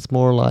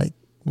more like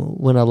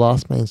when I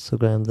lost my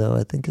Instagram, though.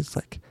 I think it's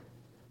like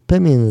put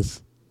me in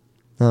this,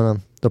 I don't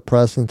know,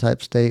 depressing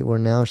type state where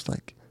now it's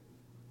like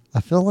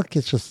I feel like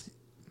it's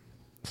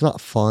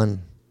not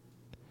fun.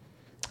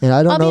 And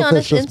I don't know if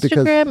it's just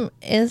Instagram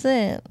because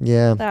isn't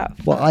yeah. that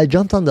fun. Well, I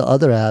jumped on the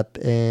other app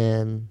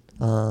and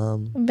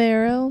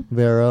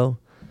Vero.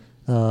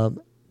 And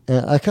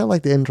I kind of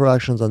like the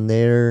interactions on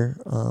there.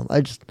 I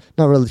just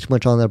not really too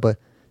much on there, but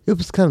it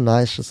was kind of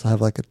nice just to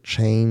have like a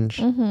change.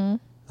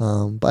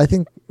 But I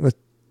think with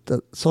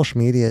the social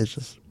media,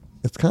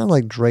 it's kind of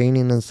like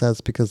draining in a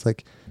sense because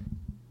like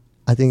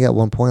I think at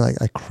one point like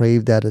I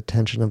craved that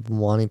attention of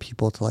wanting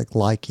people to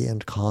like it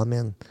and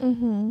comment,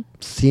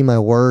 see my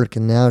work,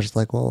 and now it's just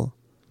like, well,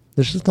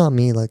 it's just not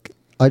me. Like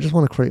I just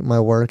want to create my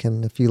work,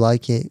 and if you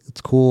like it,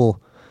 it's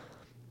cool.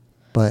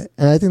 And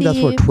I think that's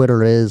where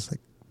Twitter is.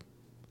 Like,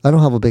 I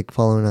don't have a big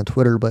following on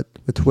Twitter, but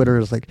with Twitter,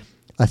 it's like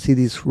I see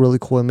these really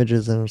cool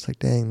images, and it's like,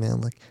 dang,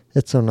 man, like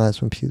it's so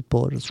nice when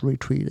people just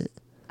retweet it.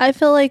 I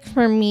feel like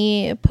for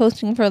me,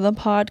 posting for the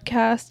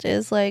podcast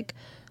is like,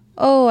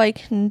 oh, I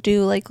can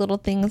do like little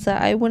things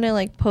that I wouldn't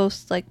like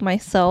post like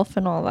myself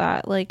and all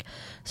that. Like,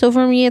 so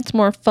for me, it's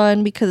more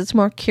fun because it's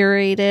more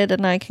curated,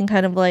 and I can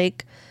kind of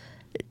like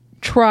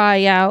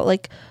try out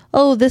like,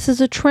 oh, this is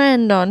a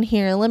trend on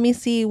here. Let me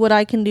see what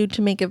I can do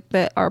to make it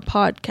fit our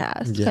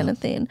podcast kind of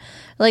thing.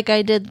 Like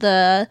I did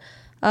the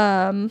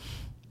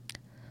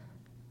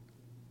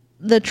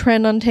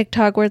trend on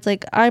TikTok where it's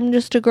like, I'm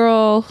just a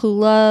girl who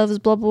loves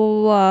blah, blah,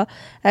 blah, blah.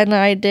 And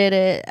I did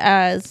it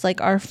as like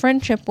our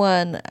friendship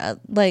one,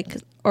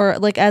 or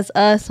as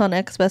us on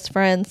Ex Best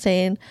Friends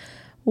saying,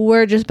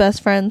 we're just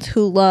best friends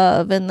who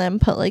love, and then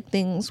put like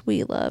things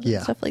we love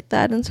and stuff like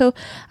that. And so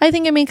I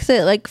think it makes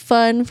it like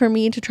fun for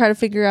me to try to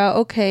figure out,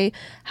 okay,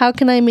 how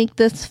can I make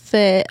this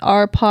fit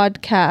our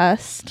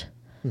podcast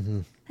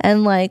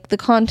and like the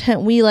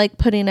content we like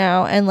putting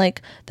out, and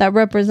like that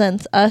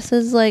represents us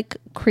as like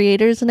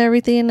creators and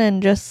everything,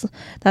 and just,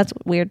 that's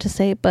weird to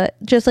say, but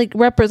just like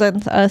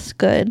represents us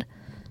good.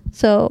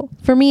 So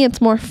for me,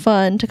 it's more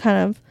fun to kind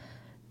of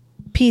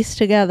piece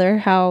together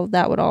how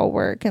that would all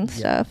work and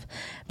stuff,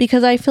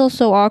 because I feel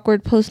so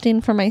awkward posting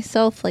for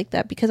myself like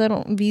that, because I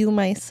don't view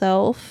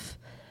myself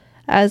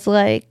as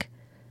like,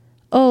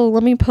 oh,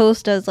 let me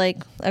post as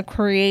like a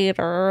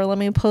creator, or let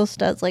me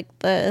post as like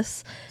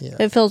this.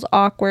 It feels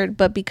awkward.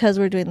 But because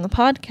we're doing the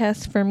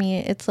podcast, for me,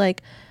 it's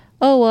like,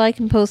 oh, well, I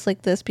can post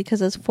like this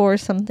because it's for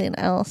something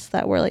else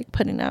that we're like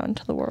putting out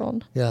into the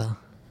world. Yeah,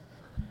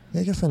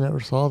 I guess I never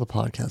saw the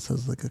podcast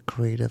as like a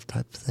creative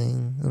type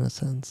thing in a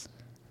sense.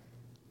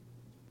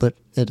 But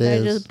it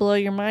is. I just blow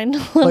your mind a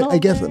little. Like, I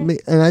guess,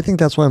 and I think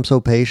that's why I'm so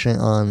patient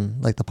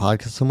on like the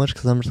podcast so much,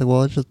 because I'm just like,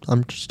 well,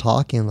 I'm just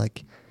talking.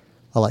 Like,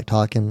 I like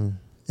talking.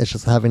 It's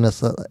just having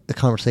us a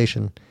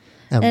conversation.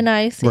 And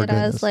I see it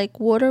as like,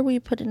 what are we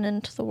putting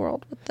into the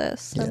world with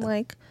this? And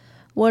like,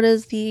 what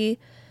is the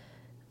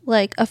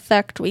like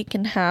effect we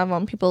can have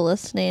on people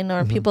listening,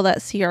 or people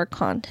that see our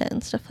content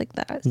and stuff like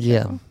that. So.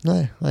 Yeah,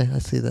 I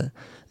see that.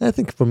 And I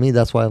think for me,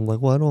 that's why I'm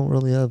like, well, I don't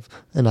really have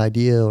an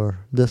idea or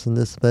this and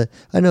this, but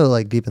I know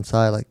like deep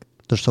inside, like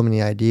there's so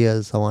many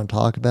ideas I want to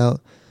talk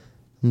about,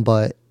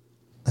 but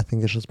I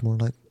think it's just more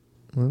like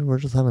we're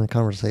just having a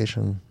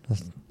conversation.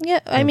 Yeah,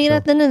 I mean,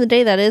 at the end of the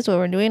day, that is what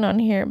we're doing on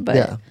here, but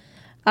yeah.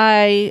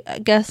 I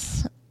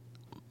guess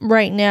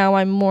right now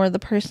I'm more the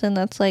person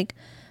that's like,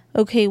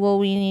 okay, well,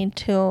 we need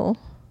to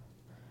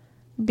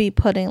be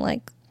putting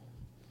like,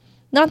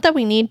 not that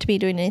we need to be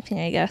doing anything,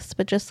 I guess,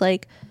 but just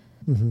like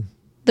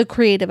the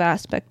creative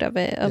aspect of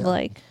it, of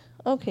like,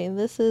 okay,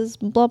 this is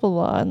blah blah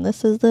blah and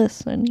this is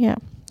this, and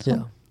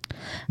so,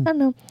 I don't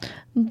know,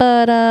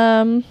 but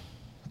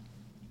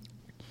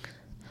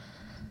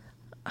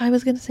I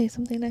was gonna say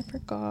something, I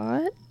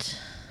forgot.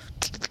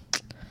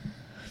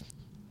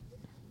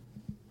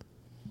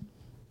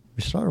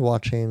 We started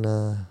watching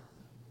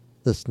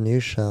this new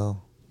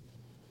show,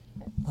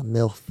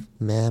 MILF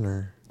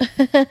Manor.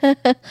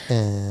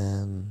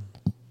 And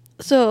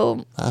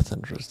so that's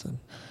interesting.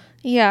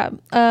 Yeah.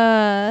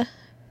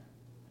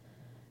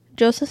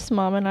 Joseph's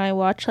mom and I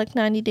watched like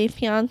 90 Day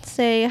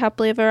Fiancé,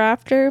 Happily Ever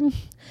After.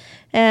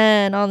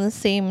 And on the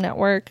same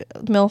network,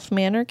 MILF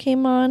Manor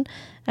came on.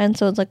 And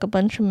so it's like a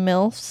bunch of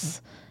MILFs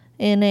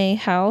in a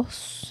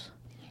house.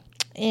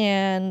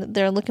 And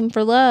they're looking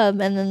for love.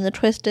 And then the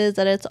twist is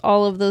that it's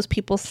all of those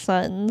people's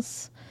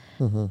sons.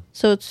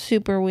 So it's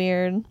super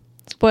weird.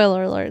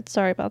 Spoiler alert.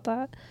 Sorry about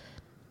that.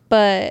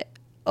 But,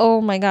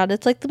 oh my God,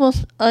 it's like the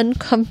most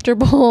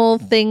uncomfortable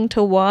thing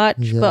to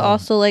watch. But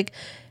also like,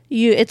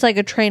 it's like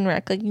a train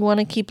wreck. Like, you want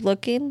to keep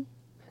looking.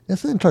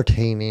 It's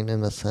entertaining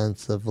in the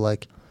sense of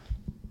like,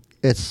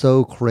 it's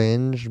so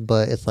cringe,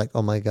 but it's like,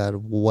 oh my god,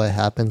 what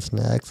happens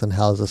next, and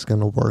how is this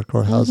gonna work,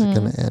 or how's it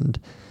gonna end?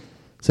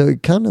 So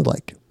it kind of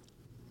like,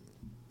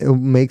 it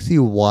makes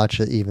you watch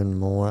it even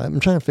more. I'm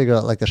trying to figure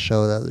out like a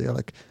show that you're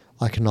like,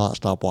 I cannot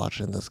stop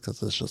watching this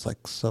because it's just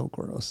like so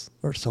gross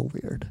or so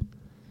weird.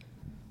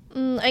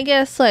 I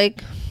guess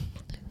like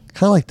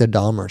Kind of like the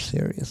Dahmer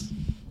series,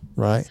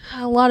 right?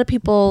 a lot of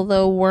people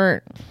though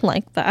weren't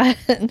like that.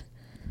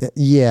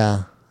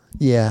 Yeah.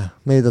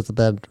 Maybe that's a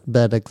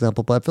bad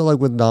example, but I feel like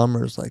with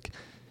Dahmer, it's like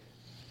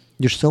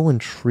you're so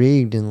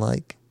intrigued and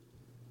like,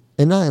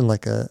 and not in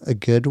like a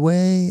good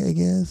way, I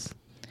guess.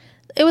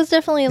 It was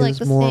definitely like was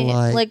the more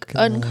same, like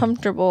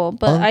uncomfortable,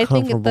 but I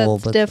think uncomfortable,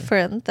 that's but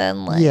different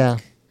than like. Yeah.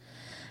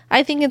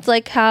 I think it's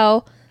like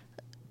how.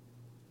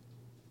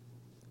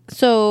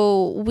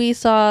 So we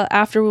saw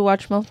after we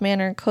watched MILF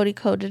Manor, Cody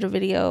Ko did a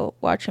video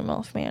watching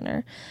MILF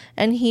Manor,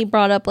 and he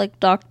brought up like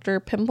Dr.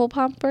 Pimple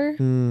Popper.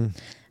 And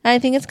I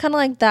think it's kind of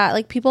like that.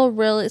 Like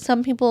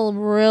some people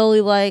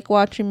really like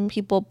watching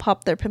people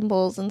pop their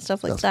pimples and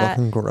stuff like That's that.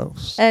 fucking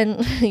gross.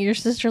 And your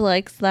sister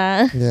likes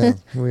that. Yeah,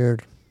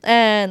 weird.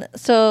 And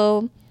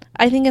so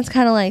I think it's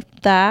kind of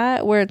like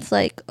that, where it's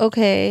like,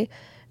 okay,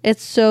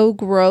 it's so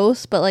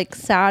gross, but like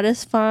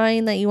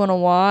satisfying that you want to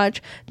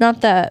watch.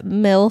 Not that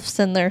MILFs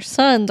and their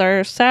sons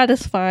are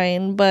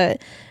satisfying,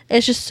 but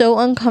it's just so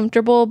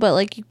uncomfortable, but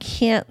like you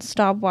can't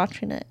stop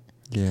watching it.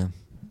 Yeah.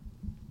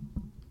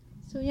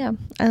 So yeah,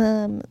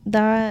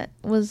 that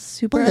was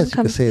super Well, I guess you could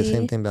uncomfy. say the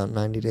same thing about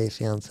 90 Day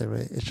Fiance,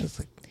 right? It's just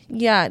like,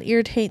 Yeah, it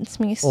irritates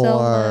me so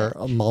or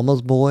much.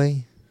 Mama's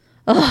Boy.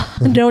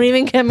 Don't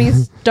even get me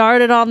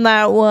started on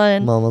that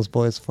one. Mama's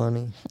Boy is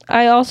funny.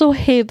 I also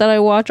hate that I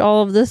watch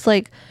all of this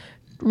like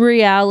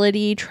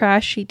reality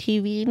trashy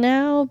TV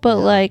now, but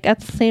like at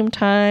the same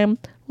time,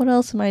 what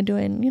else am I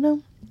doing, you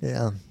know?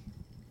 Yeah.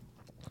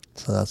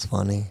 So that's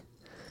funny.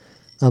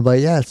 But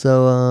yeah,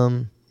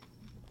 so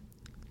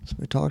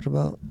we talked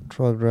about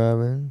truck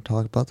driving,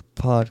 talked about the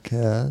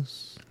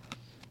podcast,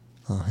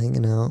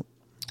 hanging out.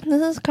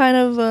 This is kind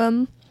of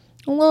a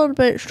little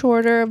bit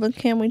shorter of a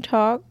Can We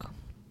Talk?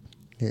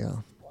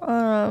 Yeah.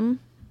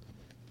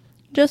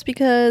 Just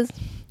because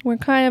we're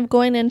kind of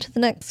going into the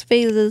next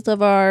phases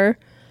of our...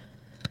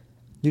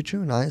 You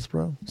chewing ice,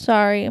 bro?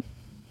 Sorry.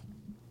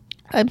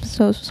 I'm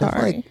so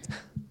sorry. It's like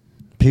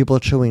people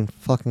chewing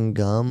fucking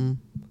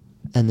gum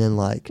and then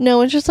like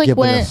No, it's just like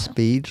giving when... a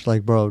speech,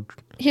 like, bro.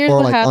 Here's or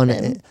what like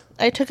happened.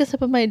 I took a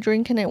sip of my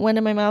drink and it went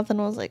in my mouth and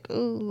I was like,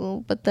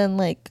 ooh. But then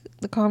like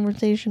the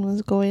conversation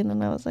was going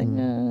and I was like,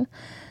 nah.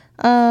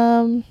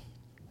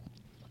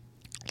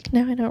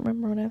 Now I don't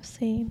remember what I was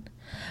saying.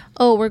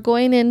 Oh, we're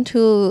going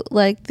into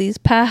like these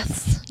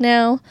paths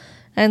now.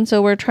 And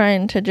so we're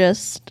trying to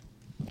just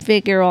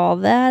figure all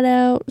that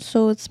out.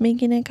 So it's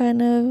making it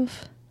kind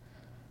of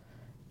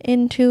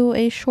into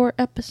a short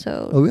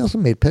episode. Oh, we also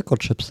made pickle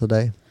chips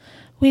today.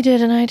 We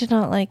did, and I did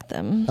not like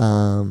them.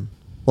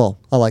 Well,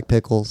 I like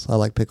pickles. I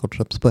like pickle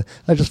chips, but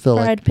I just feel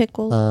Fried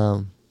pickles.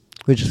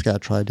 we just gotta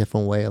try a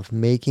different way of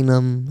making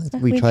them.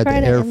 We tried the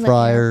air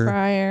fryer.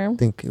 I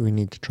think we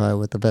need to try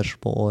with the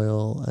vegetable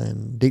oil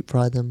and deep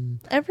fry them.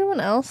 Everyone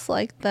else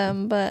liked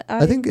them, but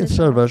I think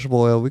instead of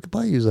vegetable oil, we could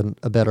probably use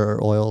a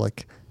better oil,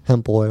 like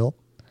hemp oil,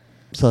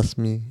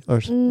 sesame,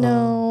 or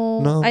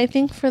no. I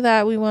think for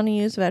that we want to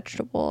use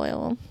vegetable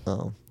oil.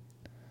 Oh.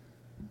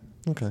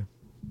 Okay.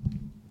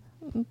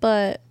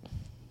 But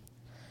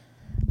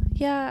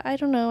yeah, I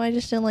don't know. I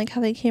just didn't like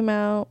how they came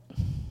out.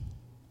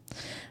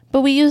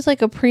 But we used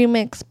like a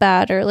premix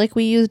batter. Like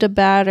we used a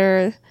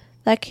batter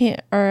that came,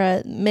 or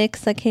a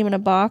mix that came in a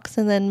box,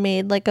 and then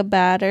made like a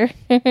batter.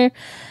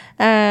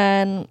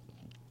 And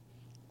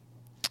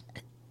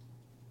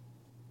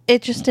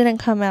it just didn't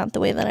come out the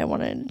way that I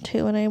wanted it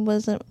to, and I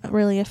wasn't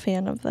really a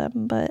fan of them.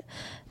 But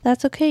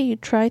that's okay. You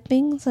try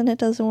things and it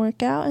doesn't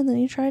work out, and then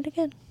you try it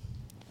again.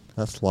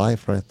 That's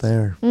life right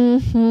there.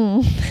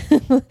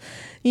 Mm-hmm.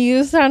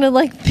 You sounded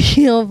like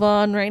Theo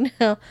Vaughn right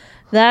now.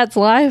 That's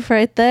life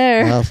right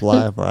there. That's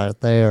life right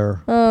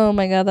there. Oh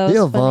my god, that was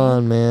Theo funny.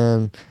 Vaughn,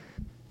 man.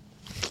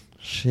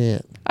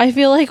 Shit. I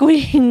feel like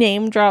we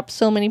name drop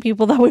so many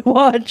people that we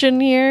watch in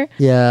here.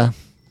 Yeah.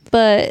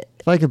 But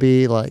If I could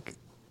be like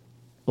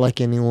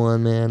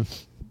anyone, man.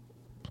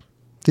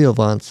 Theo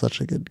Vaughn's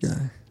such a good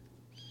guy.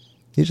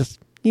 He just...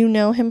 you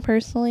know him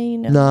personally? You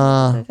know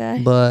nah, the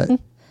guy? but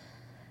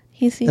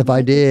he seems if I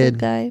like a did, good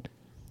guy.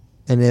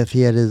 and if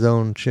he had his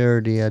own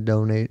charity, I'd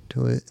donate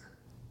to it.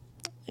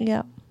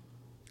 Yeah.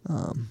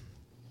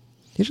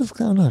 He just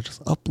kind of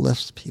just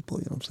uplifts people,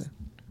 you know what I'm saying?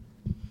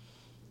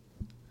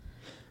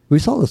 We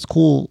saw this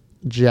cool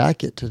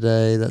jacket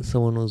today that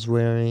someone was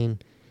wearing,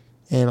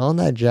 and on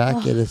that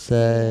jacket it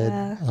said,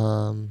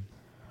 yeah.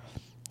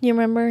 You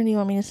remember? Do you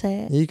want me to say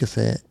it? You can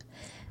say it.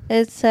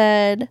 It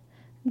said,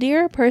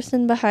 "Dear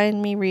person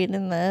behind me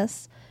reading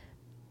this,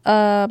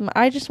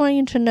 I just want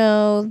you to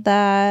know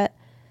that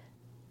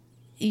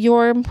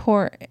you're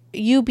important.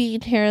 You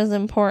being here is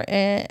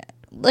important."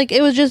 Like,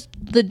 it was just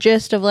the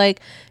gist of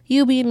like,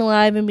 you being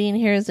alive and being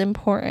here is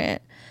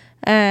important,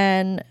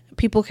 and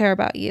people care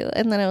about you.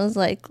 And then it was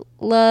like,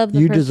 love the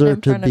You person deserve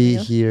in to front of be you.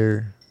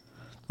 here,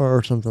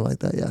 or something like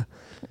that. Yeah.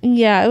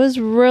 Yeah, it was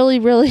really,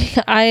 really.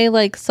 I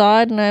like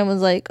saw it and I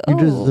was like, oh, You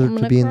deserve I'm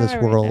to gonna be in this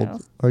cry right world, now.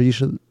 or you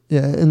should.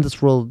 Yeah, in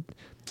this world,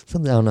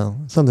 something I don't know,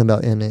 something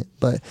about in it,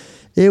 but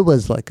it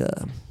was like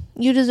a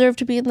You deserve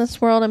to be in this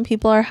world, and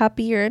people are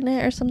happy you're in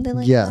it, or something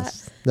like that.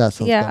 yes, that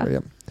sounds Yeah. better. Yeah.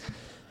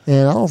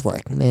 And I was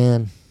like,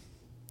 man,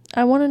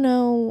 I want to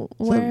know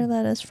where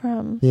that is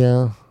from.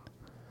 yeah,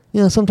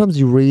 sometimes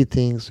you read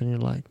things and you're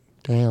like,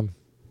 damn,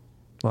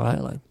 all right,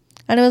 like.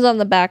 And it was on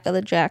the back of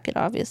the jacket,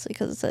 obviously,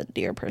 because it said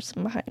 "dear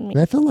person" behind me. And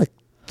I feel like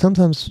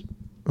sometimes,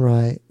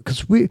 right,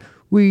 because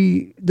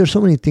we there's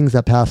so many things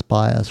that pass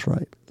by us,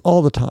 right,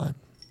 all the time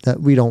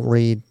that we don't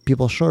read.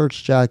 People's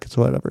shirts, jackets,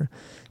 whatever.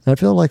 And I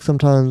feel like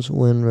sometimes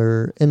when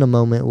we're in a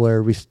moment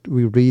where we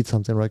read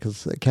something, right,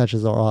 because it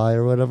catches our eye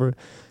or whatever,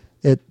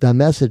 that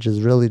message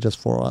is really just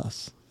for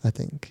us, I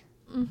think.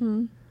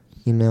 Mm-hmm.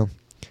 You know,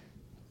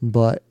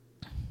 but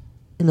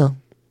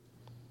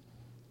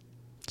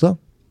so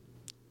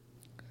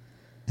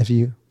if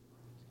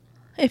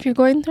If you're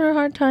going through a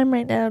hard time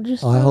right now,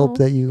 just I know hope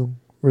that you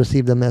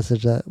received the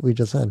message that we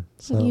just said.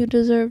 So you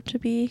deserve to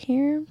be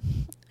here,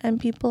 and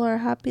people are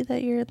happy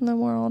that you're in the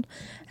world,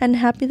 and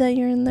happy that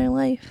you're in their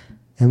life.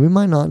 and we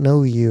might not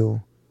know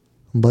you,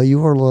 but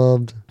you are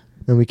loved,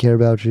 and we care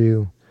about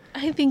you.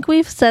 I think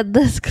we've said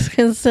this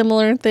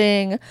similar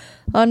thing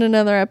on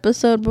another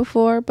episode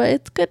before, but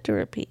it's good to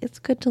repeat. It's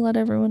good to let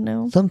everyone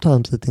know.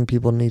 Sometimes I think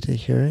people need to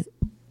hear it,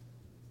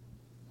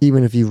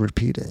 even if you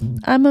repeat it.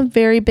 I'm a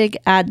very big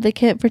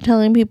advocate for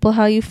telling people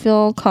how you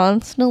feel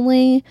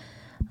constantly,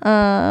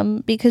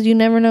 because you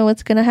never know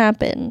what's going to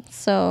happen.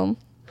 So,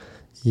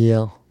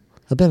 Yeah.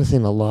 I've been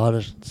seeing a lot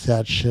of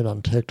sad shit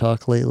on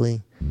TikTok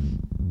lately.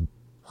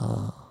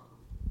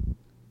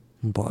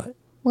 But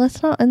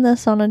let's not end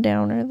this on a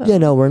downer, though. yeah,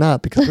 no, we're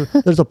not, because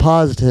there's a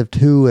positive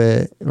to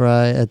it,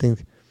 right?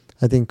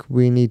 I think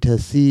we need to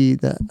see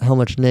that how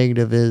much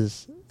negative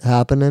is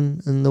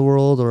happening in the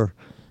world or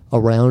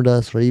around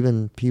us, or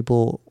even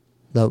people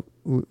that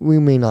we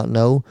may not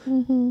know.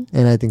 Mm-hmm.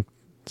 And I think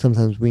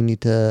sometimes we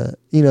need to,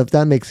 if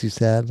that makes you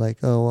sad, like,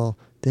 oh, well,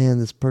 damn,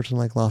 this person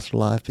like lost their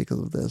life because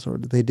of this, or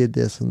they did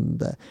this and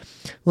that.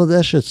 Well,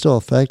 that should still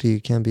affect you. You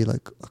can't be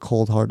like a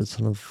cold-hearted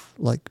son of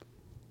like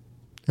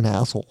an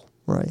asshole,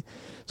 right?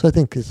 So I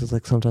think this is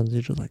like sometimes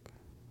you just like,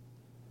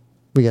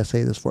 we gotta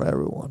say this for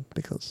everyone,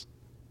 because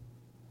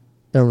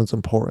everyone's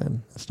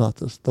important. It's not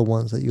just the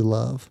ones that you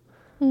love.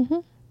 Mm-hmm.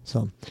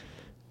 So,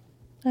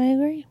 I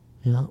agree.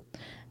 yeah.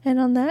 And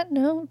on that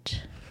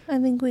note, I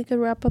think we could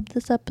wrap up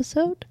this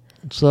episode.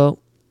 So,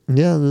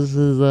 yeah, this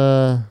is,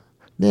 I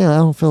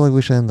don't feel like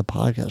we should end the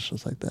podcast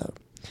just like that.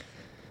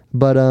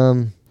 But,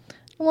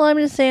 well, I'm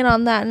just saying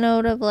on that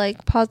note of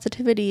like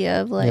positivity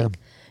of like, yeah.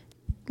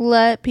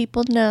 let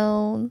people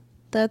know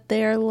that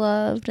they are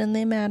loved and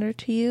they matter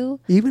to you.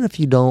 Even if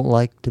you don't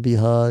like to be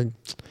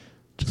hugged,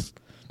 just,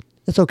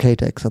 it's okay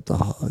to accept a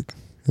hug,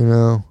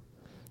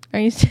 Are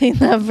you saying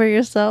that for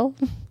yourself?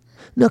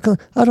 No, 'cause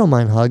I don't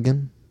mind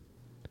hugging.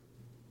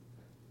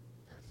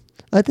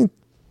 I think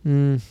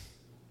there's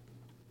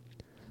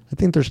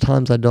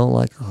times I don't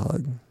like a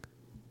hug.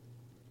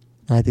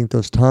 I think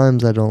those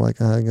times I don't like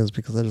a hug is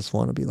because I just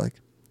want to be like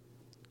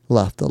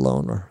left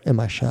alone or in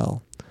my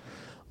shell.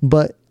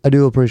 But I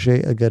do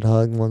appreciate a good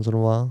hug once in a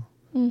while.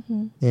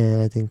 Mm-hmm.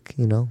 And I think,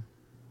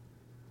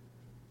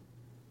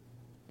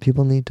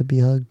 people need to be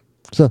hugged.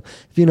 So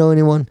if you know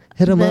anyone,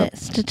 hit them up.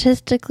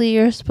 Statistically,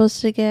 you're supposed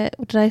to get,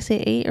 did I say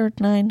 8 or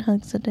 9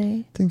 hugs a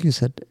day? I think you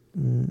said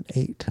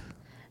 8.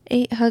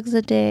 8 hugs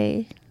a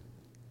day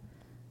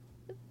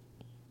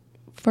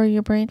for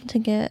your brain to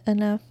get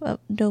enough of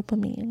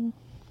dopamine.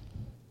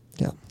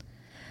 Yeah.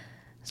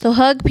 So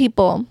hug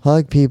people.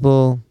 Hug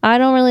people. I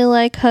don't really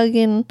like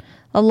hugging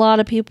a lot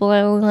of people.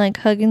 I only like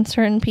hugging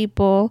certain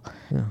people.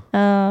 Yeah.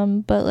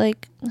 But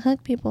like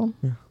hug people.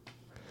 Yeah.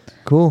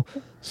 Cool.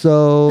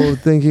 So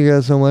thank you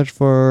guys so much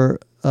for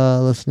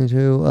listening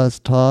to us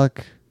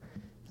talk.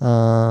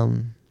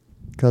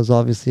 Because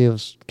obviously it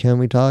was Can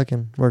We Talk,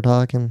 and we're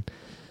talking.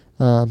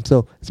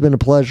 So it's been a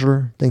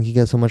pleasure. Thank you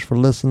guys so much for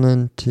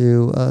listening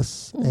to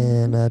us.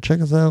 Mm-hmm. And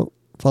check us out.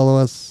 Follow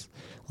us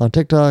on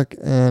TikTok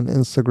and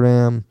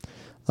Instagram.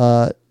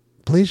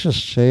 Please just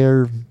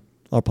share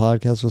our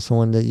podcast with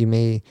someone that you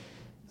may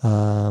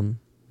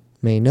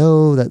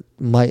know that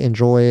might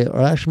enjoy it,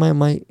 or actually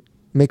might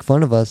make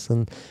fun of us.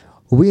 And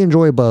we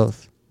enjoy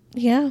both.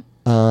 Yeah.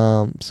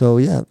 So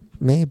yeah,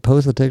 may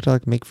post a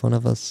TikTok, make fun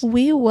of us.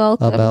 We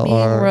welcome About being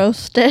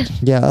roasted.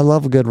 Yeah, I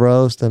love a good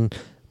roast, and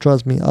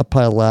trust me, I'll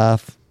probably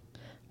laugh.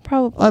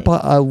 Probably.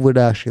 I would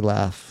actually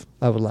laugh.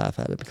 I would laugh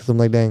at it, because I'm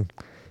like, dang,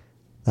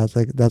 that's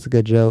a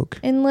good joke.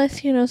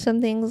 Unless,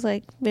 something's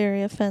like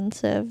very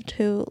offensive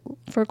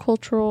for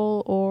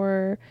cultural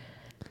or,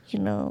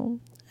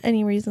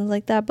 any reasons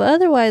like that. But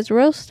otherwise,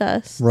 roast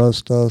us.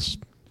 Roast us.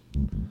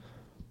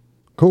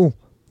 Cool.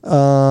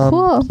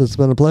 Cool. So it's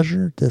been a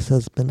pleasure. This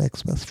has been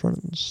Ex Best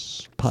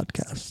Friends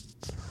Podcast.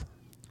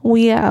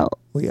 We out.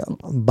 We out.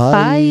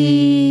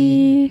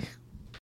 Bye. Bye.